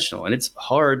 3-dimensional, and it's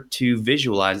hard to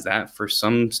visualize that for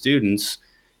some students,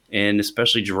 and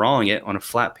especially drawing it on a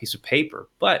flat piece of paper.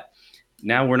 But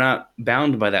now we're not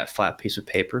bound by that flat piece of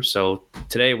paper. So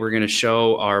today we're going to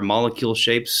show our molecule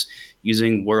shapes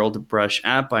using WorldBrush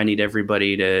app, I need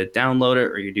everybody to download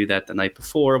it, or you do that the night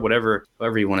before,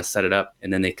 however you want to set it up.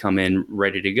 And then they come in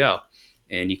ready to go.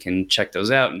 And you can check those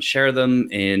out and share them.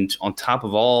 And on top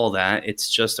of all that, it's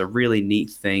just a really neat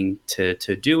thing to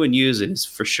do and use. It is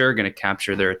for sure going to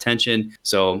capture their attention.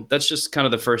 So that's just kind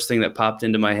of the first thing that popped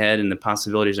into my head, and the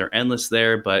possibilities are endless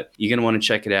there, but you're going to want to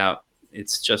check it out.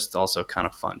 It's just also kind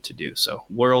of fun to do. So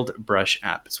WorldBrush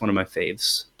app, it's one of my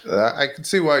faves. I can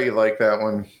see why you like that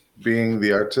one, being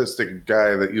the artistic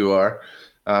guy that you are.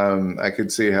 I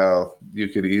could see how you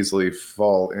could easily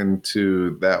fall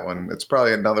into that one. It's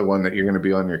probably another one that you're going to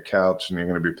be on your couch and you're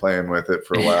going to be playing with it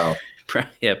for a while.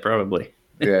 Yeah, probably.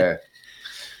 Yeah.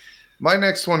 My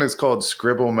next one is called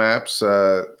Scribble Maps.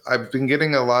 I've been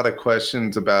getting a lot of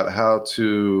questions about how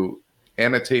to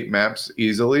annotate maps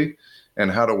easily and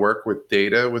how to work with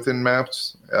data within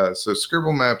maps. So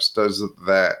Scribble Maps does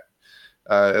that.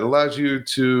 It allows you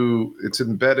to, it's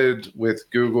embedded with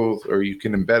Google, or you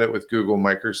can embed it with Google,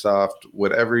 Microsoft,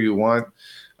 whatever you want.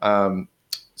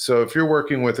 So if you're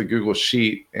working with a Google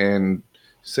Sheet and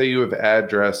say you have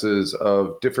addresses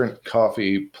of different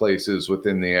coffee places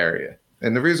within the area.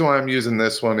 And the reason why I'm using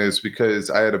this one is because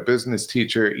I had a business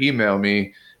teacher email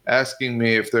me asking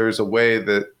me if there's a way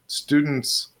that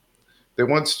they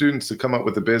want students to come up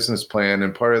with a business plan.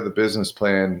 And part of the business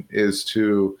plan is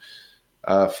to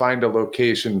find a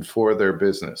location for their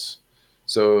business.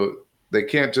 So they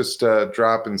can't just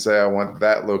drop and say, I want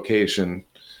that location.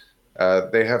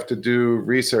 They have to do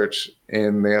research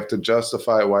and they have to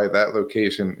justify why that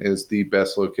location is the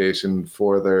best location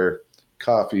for their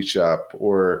coffee shop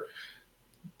or,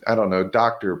 I don't know,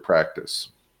 doctor practice.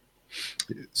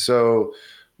 So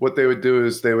what they would do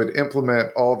is they would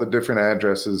implement all the different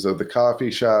addresses of the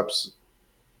coffee shops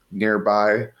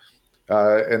nearby.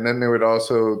 And then they would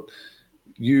also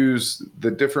use the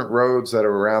different roads that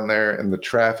are around there and the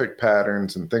traffic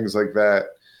patterns and things like that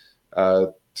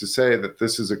to say that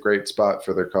this is a great spot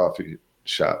for their coffee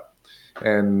shop.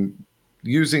 And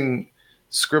using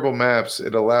Scribble Maps,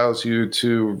 it allows you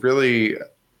to really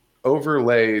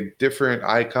overlay different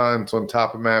icons on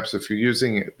top of maps. If you're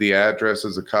using the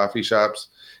addresses of coffee shops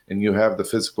and you have the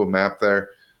physical map there,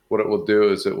 what it will do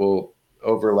is it will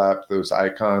overlap those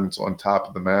icons on top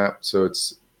of the map. So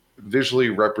it's visually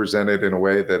represented in a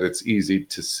way that it's easy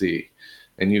to see.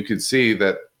 And you can see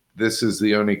that this is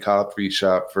the only coffee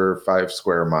shop for 5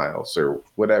 square miles or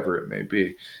whatever it may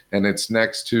be. And it's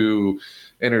next to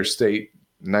Interstate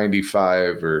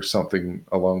 95 or something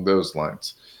along those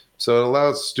lines. So it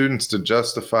allows students to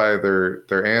justify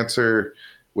their answer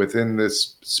within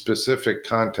this specific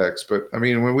context. But I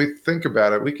mean, when we think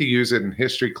about it, we could use it in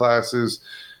history classes,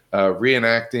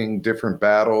 reenacting different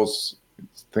battles.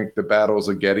 Think the battles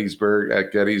of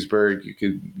Gettysburg, you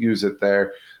could use it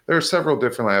there. There are several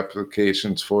different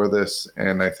applications for this,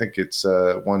 and I think it's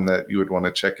one that you would want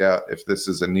to check out if this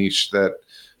is a niche that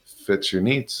fits your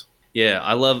needs. Yeah,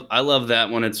 I love that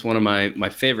one. It's one of my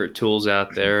favorite tools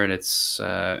out there, and it's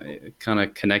kind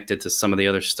of connected to some of the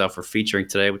other stuff we're featuring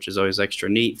today, which is always extra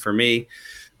neat for me.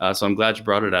 So I'm glad you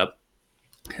brought it up.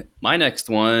 My next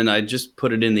one, I just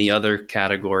put it in the other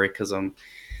category because I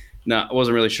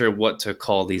wasn't really sure what to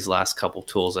call these last couple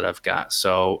tools that I've got.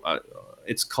 So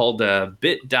it's called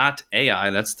bit.ai.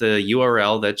 That's the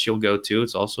URL that you'll go to.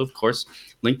 It's also, of course,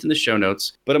 linked in the show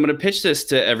notes. But I'm going to pitch this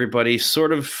to everybody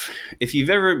sort of, if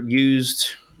you've ever used,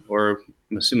 or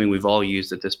I'm assuming we've all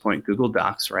used at this point, Google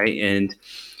Docs, right? And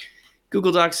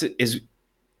Google Docs is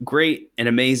great and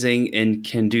amazing and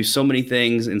can do so many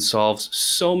things and solves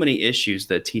so many issues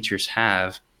that teachers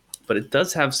have, but it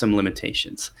does have some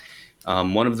limitations.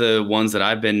 One of the ones that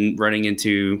I've been running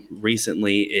into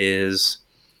recently is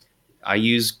I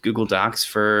use Google Docs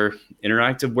for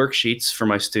interactive worksheets for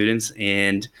my students,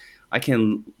 and I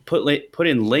can put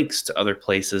in links to other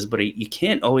places, but you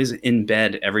can't always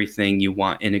embed everything you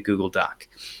want in a Google Doc.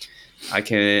 I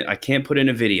can't put in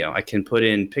a video. I can put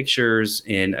in pictures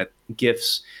and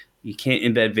GIFs. You can't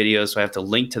embed videos, so I have to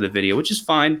link to the video, which is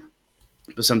fine.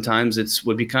 But sometimes it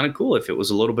would be kind of cool if it was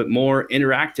a little bit more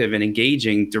interactive and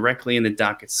engaging directly in the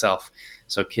doc itself,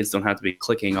 so kids don't have to be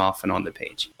clicking off and on the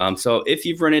page. So if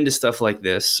you've run into stuff like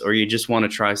this, or you just want to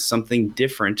try something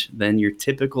different than your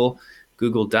typical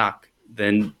Google Doc,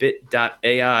 then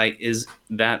bit.ai is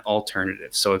that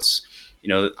alternative. So it's,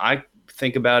 I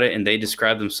think about it and they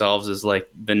describe themselves as like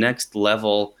the next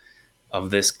level of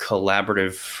this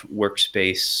collaborative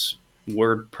workspace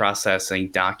word processing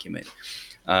document.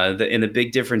 And the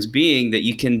big difference being that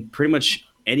you can pretty much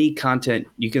any content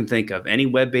you can think of, any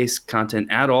web-based content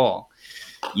at all,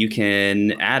 you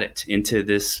can add it into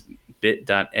this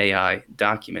bit.ai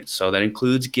document. So that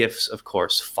includes GIFs, of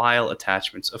course, file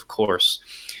attachments, of course,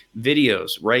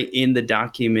 videos right in the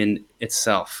document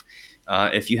itself.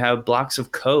 If you have blocks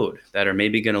of code that are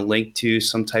maybe going to link to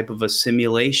some type of a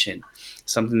simulation,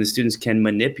 something the students can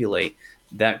manipulate,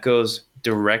 that goes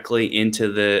directly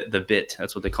into the bit.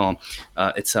 That's what they call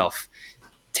them itself.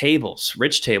 Tables,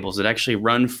 rich tables that actually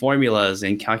run formulas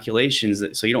and calculations,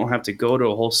 so you don't have to go to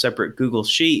a whole separate Google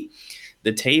sheet.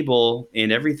 The table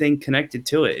and everything connected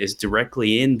to it is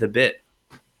directly in the bit.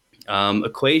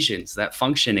 Equations that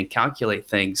function and calculate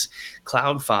things,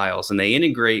 cloud files, and they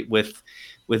integrate with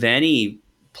any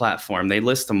platform. They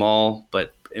list them all,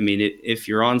 but I mean, if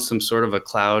you're on some sort of a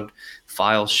cloud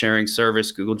file sharing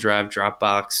service, Google Drive,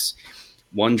 Dropbox,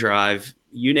 OneDrive,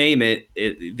 you name it,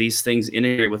 these things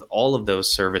integrate with all of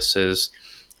those services.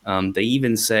 They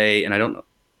even say, and I don't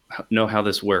know how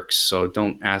this works, so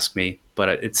don't ask me, but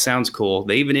it sounds cool.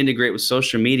 They even integrate with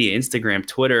social media, Instagram,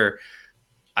 Twitter.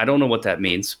 I don't know what that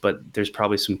means, but there's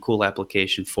probably some cool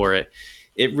application for it.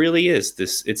 It really is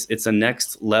this. It's a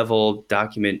next level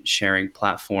document sharing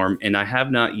platform, and I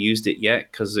have not used it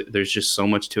yet because there's just so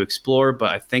much to explore.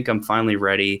 But I think I'm finally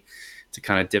ready to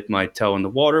kind of dip my toe in the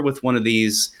water with one of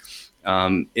these.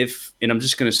 And I'm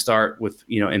just going to start with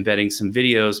embedding some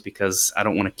videos, because I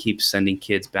don't want to keep sending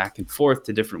kids back and forth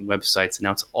to different websites. And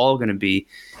now it's all going to be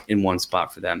in one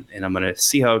spot for them, and I'm going to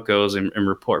see how it goes and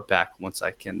report back once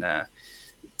I can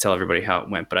tell everybody how it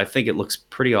went. But I think it looks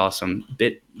pretty awesome.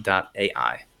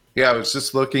 Bit.ai. Yeah, I was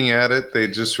just looking at it. They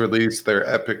just released their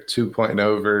Epic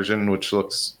 2.0 version, which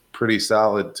looks pretty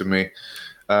solid to me.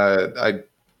 I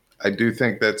do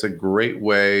think that's a great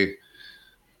way,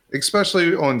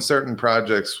 especially on certain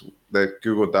projects that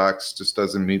Google Docs just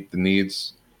doesn't meet the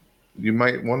needs. You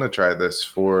might want to try this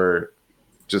for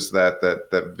just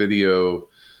that video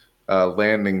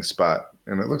landing spot.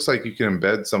 And it looks like you can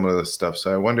embed some of this stuff.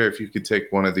 So I wonder if you could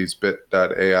take one of these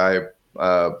bit.ai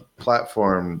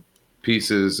platform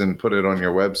pieces and put it on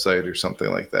your website or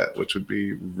something like that, which would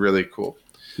be really cool.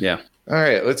 Yeah. All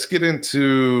right, let's get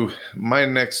into my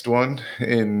next one.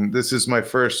 And this is my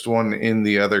first one in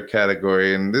the other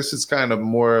category. And this is kind of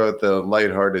more of the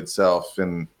lighthearted self.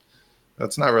 And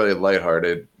that's not really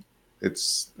lighthearted.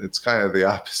 It's kind of the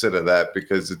opposite of that,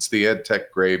 because it's the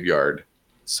EdTech Graveyard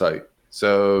site.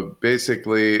 So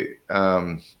basically,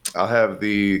 I'll have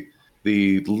the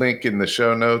link in the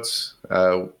show notes,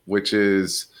 which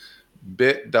is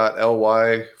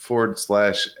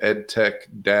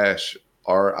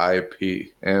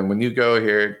bit.ly/edtech-RIP. And when you go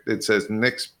here, it says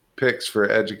Nick's Picks for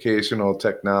Educational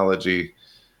Technology.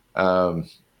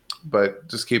 But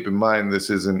just keep in mind, this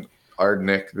isn't our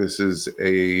Nick. This is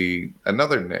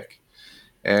another Nick.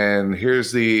 And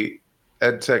here's the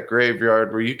EdTech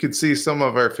Graveyard, where you can see some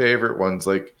of our favorite ones.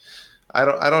 Like,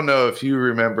 I don't know if you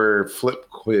remember Flip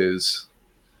Quiz,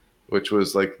 which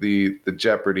was like the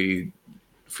Jeopardy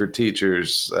for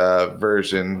teachers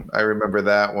version. I remember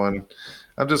that one.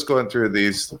 I'm just going through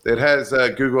these. It has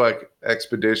Google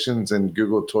Expeditions and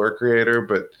Google Tour Creator,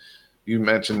 but you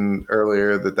mentioned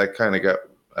earlier that kind of got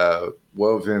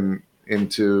woven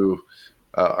into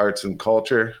arts and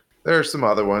culture. There are some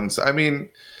other ones. I mean,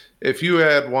 if you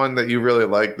had one that you really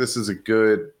like, this is a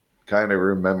good kind of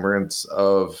remembrance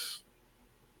of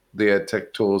the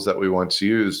EdTech tools that we once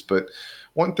used. But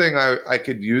one thing I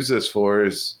could use this for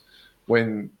is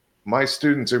when my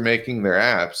students are making their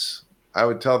apps, I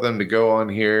would tell them to go on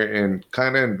here and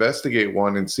kind of investigate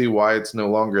one and see why it's no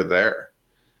longer there.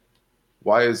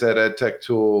 Why is that EdTech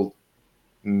tool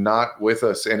not with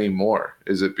us anymore?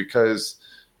 Is it because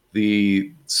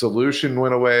the solution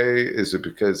went away? Is it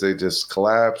because they just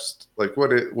collapsed? Like,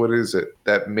 what is it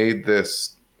that made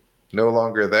this no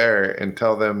longer there? And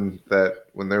tell them that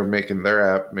when they're making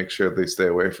their app, make sure they stay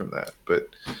away from that. But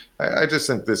I just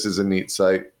think this is a neat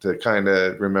site to kind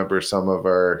of remember some of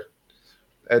our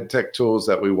EdTech tools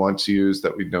that we once used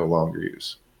that we no longer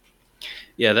use.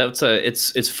 Yeah,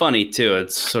 it's funny too.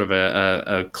 It's sort of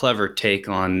a clever take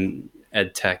on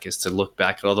EdTech, is to look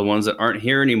back at all the ones that aren't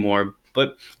here anymore,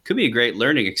 but could be a great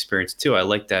learning experience too. I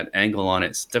like that angle on it.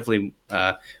 It's definitely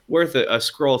worth a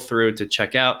scroll through to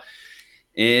check out.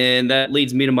 And that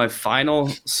leads me to my final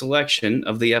selection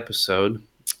of the episode.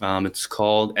 It's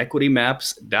called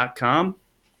equitymaps.com.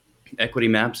 Equity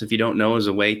Maps, if you don't know, is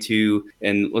a way to,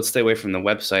 and let's stay away from the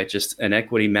website, just an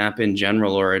equity map in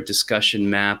general, or a discussion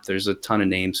map. There's a ton of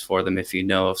names for them if you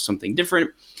know of something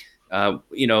different.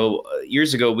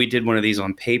 Years ago, we did one of these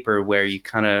on paper where you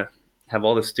kind of have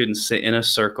all the students sit in a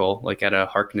circle, like at a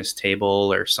Harkness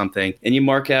table or something, and you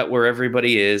mark out where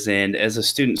everybody is. And as a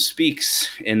student speaks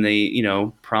and they,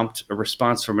 prompt a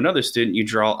response from another student, you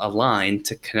draw a line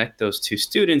to connect those two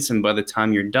students. And by the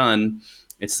time you're done,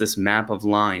 it's this map of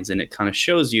lines, and it kind of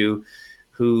shows you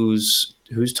who's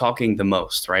talking the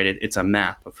most, right? It's a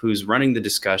map of who's running the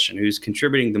discussion, who's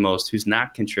contributing the most, who's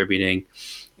not contributing.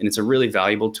 And it's a really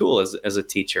valuable tool as a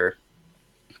teacher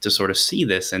to sort of see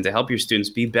this and to help your students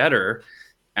be better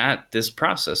at this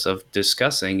process of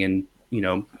discussing. And,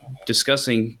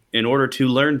 discussing in order to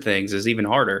learn things is even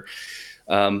harder.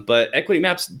 But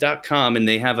equitymaps.com, and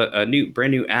they have a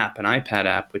brand new app, an iPad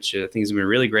app, which I think has been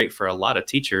really great for a lot of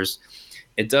teachers.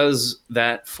 It does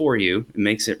that for you. It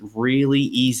makes it really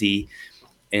easy,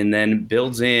 and then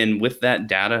builds in with that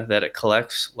data that it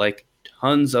collects, like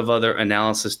tons of other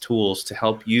analysis tools to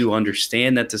help you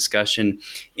understand that discussion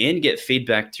and get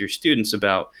feedback to your students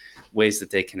about ways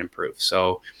that they can improve.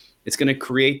 So it's going to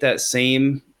create that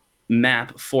same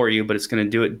map for you, but it's going to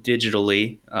do it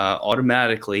digitally,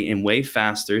 automatically, and way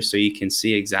faster, so you can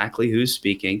see exactly who's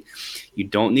speaking. You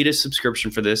don't need a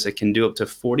subscription for this. It can do up to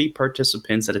 40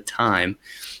 participants at a time,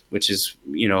 which is,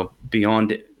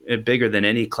 beyond bigger than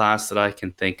any class that I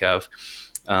can think of.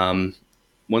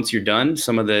 Once you're done,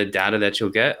 some of the data that you'll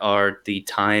get are the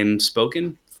time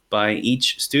spoken by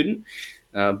each student,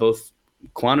 both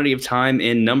quantity of time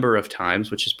and number of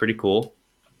times, which is pretty cool.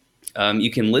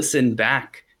 You can listen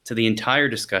back to the entire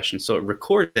discussion, so it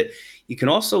records it. You can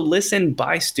also listen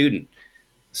by student.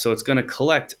 So it's going to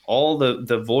collect all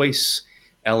the voice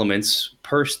elements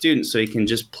per student, so you can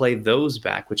just play those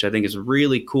back, which I think is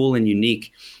really cool and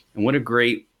unique. And what a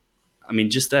great,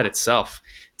 just that itself,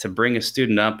 to bring a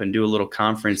student up and do a little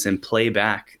conference and play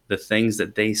back the things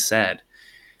that they said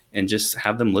and just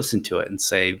have them listen to it and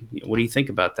say, what do you think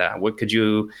about that? What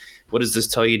does this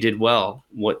tell you did well?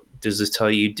 What does this tell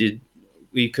you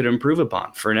you could improve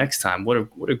upon for next time? What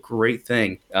a great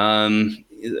thing.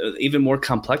 Even more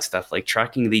complex stuff, like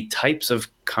tracking the types of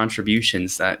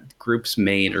contributions that groups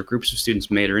made, or groups of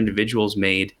students made, or individuals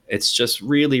made. It's just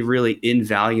really, really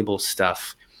invaluable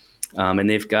stuff. And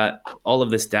they've got all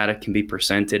of this data can be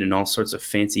presented in all sorts of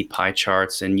fancy pie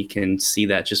charts. And you can see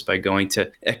that just by going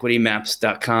to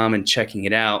equitymaps.com and checking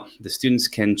it out. The students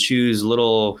can choose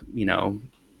little,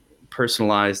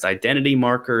 personalized identity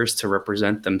markers to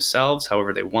represent themselves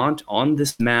however they want on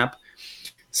this map.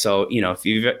 So,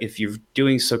 if you're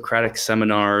doing Socratic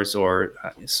seminars or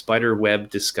spider web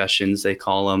discussions, they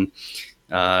call them,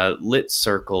 lit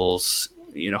circles,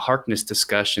 Harkness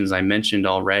discussions I mentioned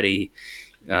already,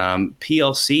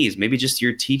 PLCs, maybe just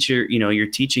your teacher, you're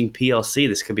teaching PLC.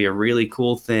 This could be a really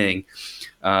cool thing.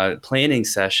 Planning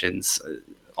sessions,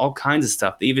 all kinds of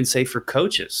stuff. They even say for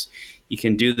coaches, you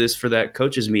can do this for that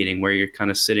coaches meeting where you're kind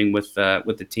of sitting with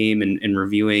the team and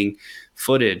reviewing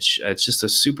footage. It's just a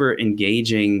super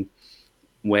engaging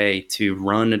way to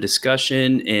run a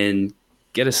discussion and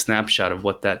get a snapshot of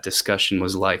what that discussion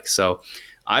was like. So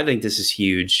I think this is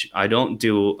huge. I don't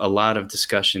do a lot of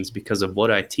discussions because of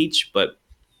what I teach, but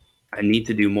I need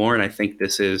to do more. And I think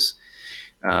this is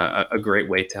a great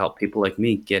way to help people like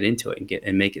me get into it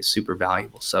and make it super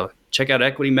valuable. So check out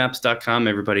equitymaps.com,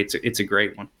 everybody. It's a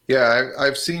great one. Yeah,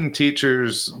 I've seen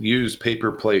teachers use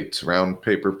paper plates, round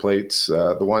paper plates,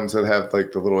 the ones that have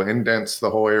like the little indents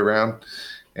the whole way around.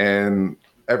 And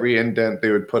every indent, they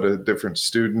would put a different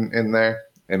student in there,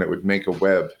 and it would make a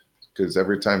web, because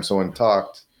every time someone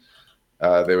talked,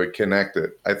 they would connect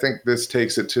it. I think this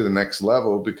takes it to the next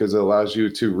level because it allows you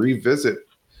to revisit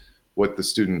what the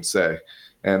students say.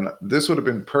 And this would have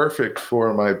been perfect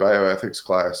for my bioethics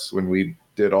class when we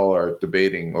did all our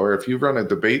debating. Or if you run a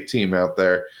debate team out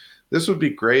there, this would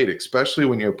be great, especially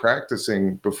when you're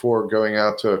practicing before going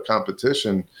out to a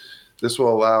competition. This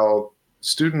will allow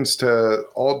students to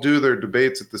all do their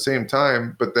debates at the same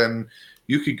time, but then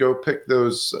you could go pick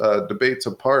those debates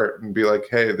apart and be like,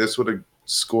 hey, this would have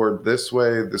scored this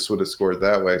way, this would have scored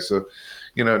that way. So,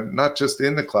 not just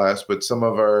in the class, but some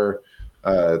of our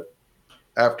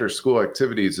after school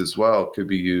activities as well could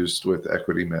be used with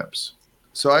Equity Maps.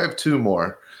 So I have two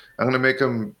more. I'm going to make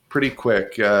them pretty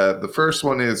quick. The first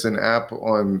one is an app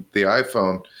on the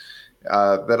iPhone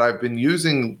that I've been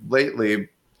using lately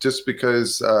just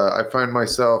because I find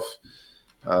myself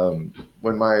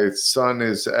when my son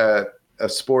is at a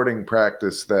sporting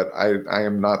practice that I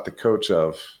am not the coach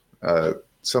of.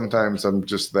 Sometimes I'm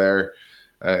just there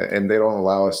and they don't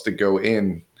allow us to go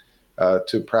in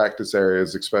to practice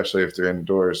areas, especially if they're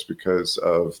indoors because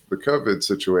of the COVID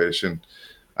situation.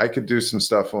 I could do some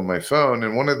stuff on my phone.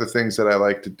 And one of the things that I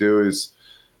like to do is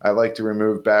I like to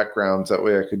remove backgrounds. That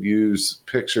way I could use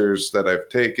pictures that I've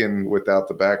taken without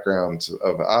the backgrounds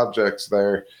of objects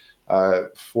there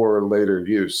for later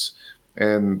use.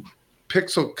 And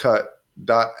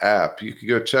pixelcut.app, you can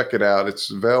go check it out. It's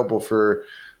available for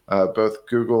both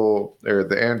Google or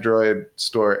the Android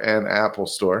store and Apple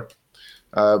store.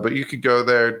 But you could go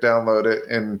there, download it,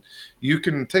 and you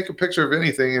can take a picture of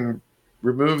anything and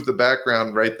remove the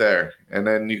background right there. And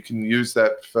then you can use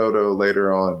that photo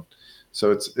later on.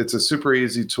 So it's a super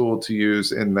easy tool to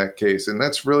use in that case. And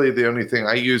that's really the only thing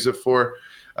I use it for.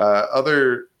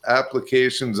 Other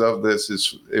applications of this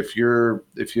is if you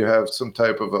have some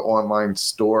type of an online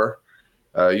store,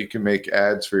 you can make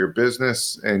ads for your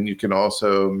business, and you can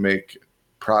also make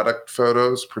product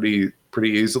photos pretty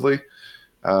easily.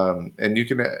 And you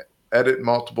can edit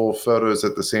multiple photos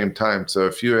at the same time. So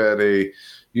if you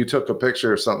took a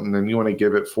picture of something and you want to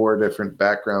give it 4 different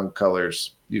background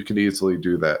colors, you can easily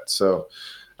do that. So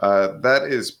that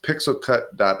is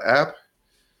pixelcut.app.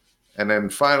 And then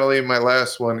finally, my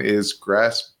last one is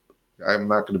I'm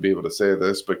not going to be able to say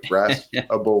this, but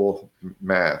Graspable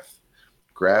Math.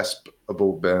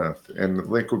 Graspable Math. And the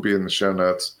link will be in the show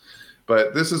notes.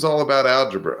 But this is all about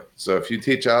algebra. So if you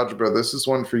teach algebra, this is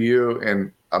one for you.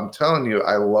 And I'm telling you,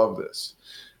 I love this.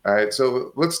 All right,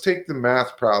 so let's take the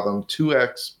math problem,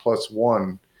 2x plus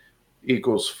 1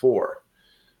 equals 4.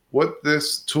 What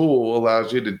this tool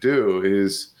allows you to do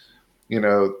is,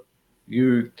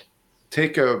 you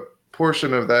take a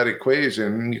portion of that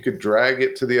equation and you could drag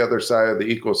it to the other side of the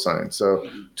equal sign. So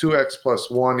 2x plus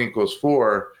 1 equals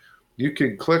 4. You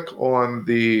can click on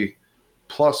the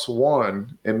plus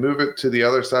 1 and move it to the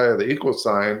other side of the equal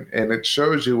sign, and it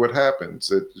shows you what happens.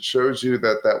 It shows you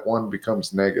that 1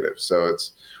 becomes negative. So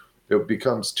it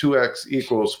becomes 2x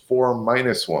equals 4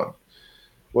 minus 1.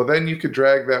 Well, then you could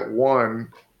drag that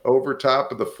 1 over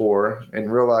top of the 4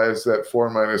 and realize that 4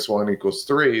 minus 1 equals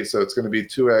 3. So it's going to be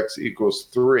 2x equals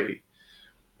 3.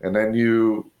 And then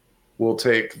you will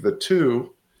take the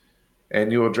 2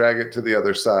 and you will drag it to the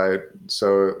other side.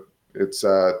 So it's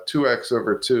 2x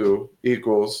over 2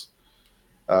 equals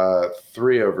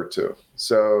 3 over 2.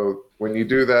 So when you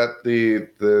do that,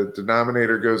 the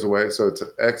denominator goes away. So it's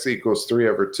x equals 3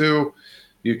 over 2.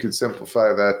 You can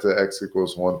simplify that to x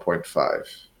equals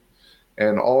 1.5.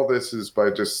 And all this is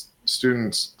by just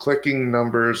students clicking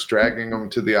numbers, dragging them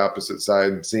to the opposite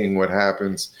side and seeing what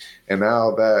happens. And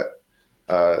now that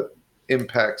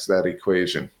impacts that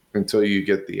equation until you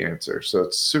get the answer. So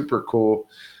it's super cool.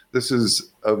 This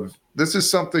is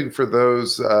something for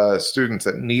those students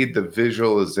that need the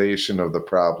visualization of the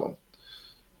problem.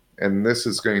 And this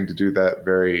is going to do that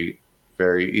very,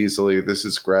 very easily. This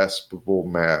is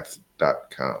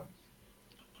graspableMath.com.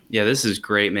 Yeah, this is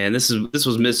great, man. This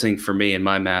was missing for me in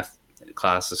my math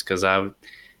classes because I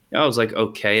was like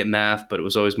okay at math, but it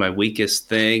was always my weakest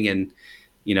thing. And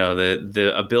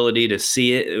the ability to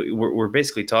see it, we're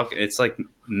basically talking. It's like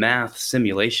math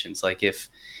simulations. Like if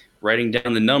writing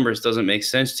down the numbers doesn't make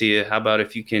sense to you, how about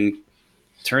if you can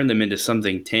turn them into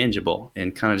something tangible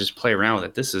and kind of just play around with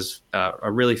it? This is a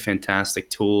really fantastic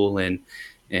tool, and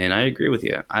I agree with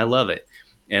you. I love it.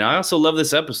 And I also love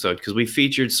this episode because we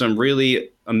featured some really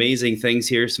amazing things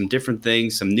here, some different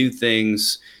things, some new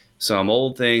things, some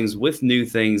old things with new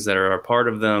things that are a part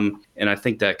of them. And I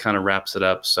think that kind of wraps it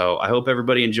up. So I hope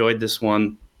everybody enjoyed this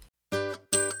one.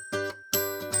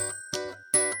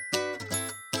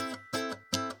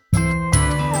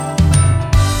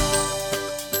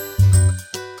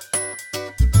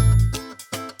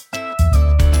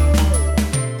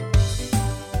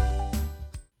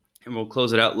 And we'll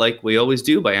close it out like we always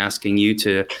do by asking you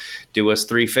to do us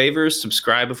 3 favors.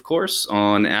 Subscribe, of course,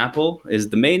 on Apple is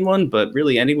the main one, but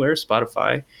really anywhere,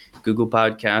 Spotify, Google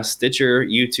Podcasts, Stitcher,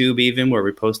 YouTube even, where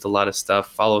we post a lot of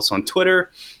stuff. Follow us on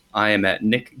Twitter. I am at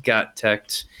Nick Got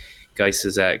Teched. Geis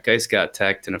is at Geis Got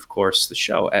Teched. And, of course, the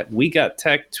show at We Got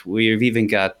Teched. We've even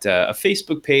got a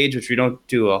Facebook page, which we don't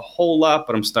do a whole lot,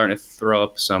 but I'm starting to throw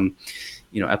up some,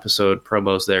 episode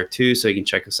promos there, too, so you can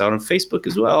check us out on Facebook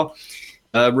as well.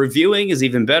 Reviewing is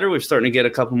even better. We're starting to get a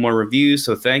couple more reviews.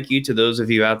 So thank you to those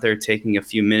of you out there taking a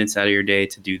few minutes out of your day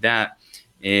to do that.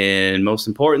 And most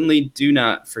importantly, do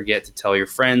not forget to tell your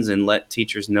friends and let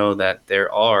teachers know that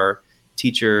there are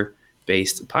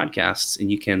teacher-based podcasts and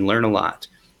you can learn a lot.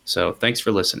 So thanks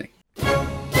for listening.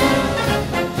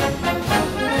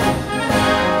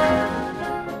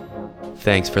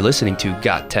 Thanks for listening to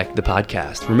Got Tech, the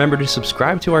podcast. Remember to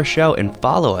subscribe to our show and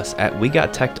follow us at We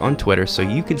Got Tech on Twitter so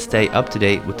you can stay up to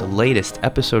date with the latest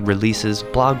episode releases,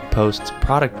 blog posts,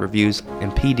 product reviews,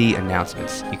 and PD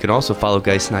announcements. You can also follow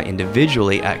Geist and I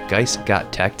individually at Geist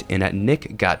Got Tech and at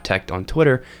Nick Got Tech on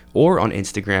Twitter or on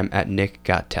Instagram at Nick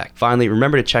Got Tech. Finally,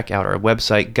 remember to check out our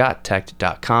website,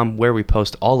 gottech.com, where we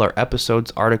post all our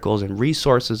episodes, articles, and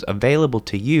resources available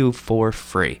to you for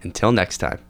free. Until next time.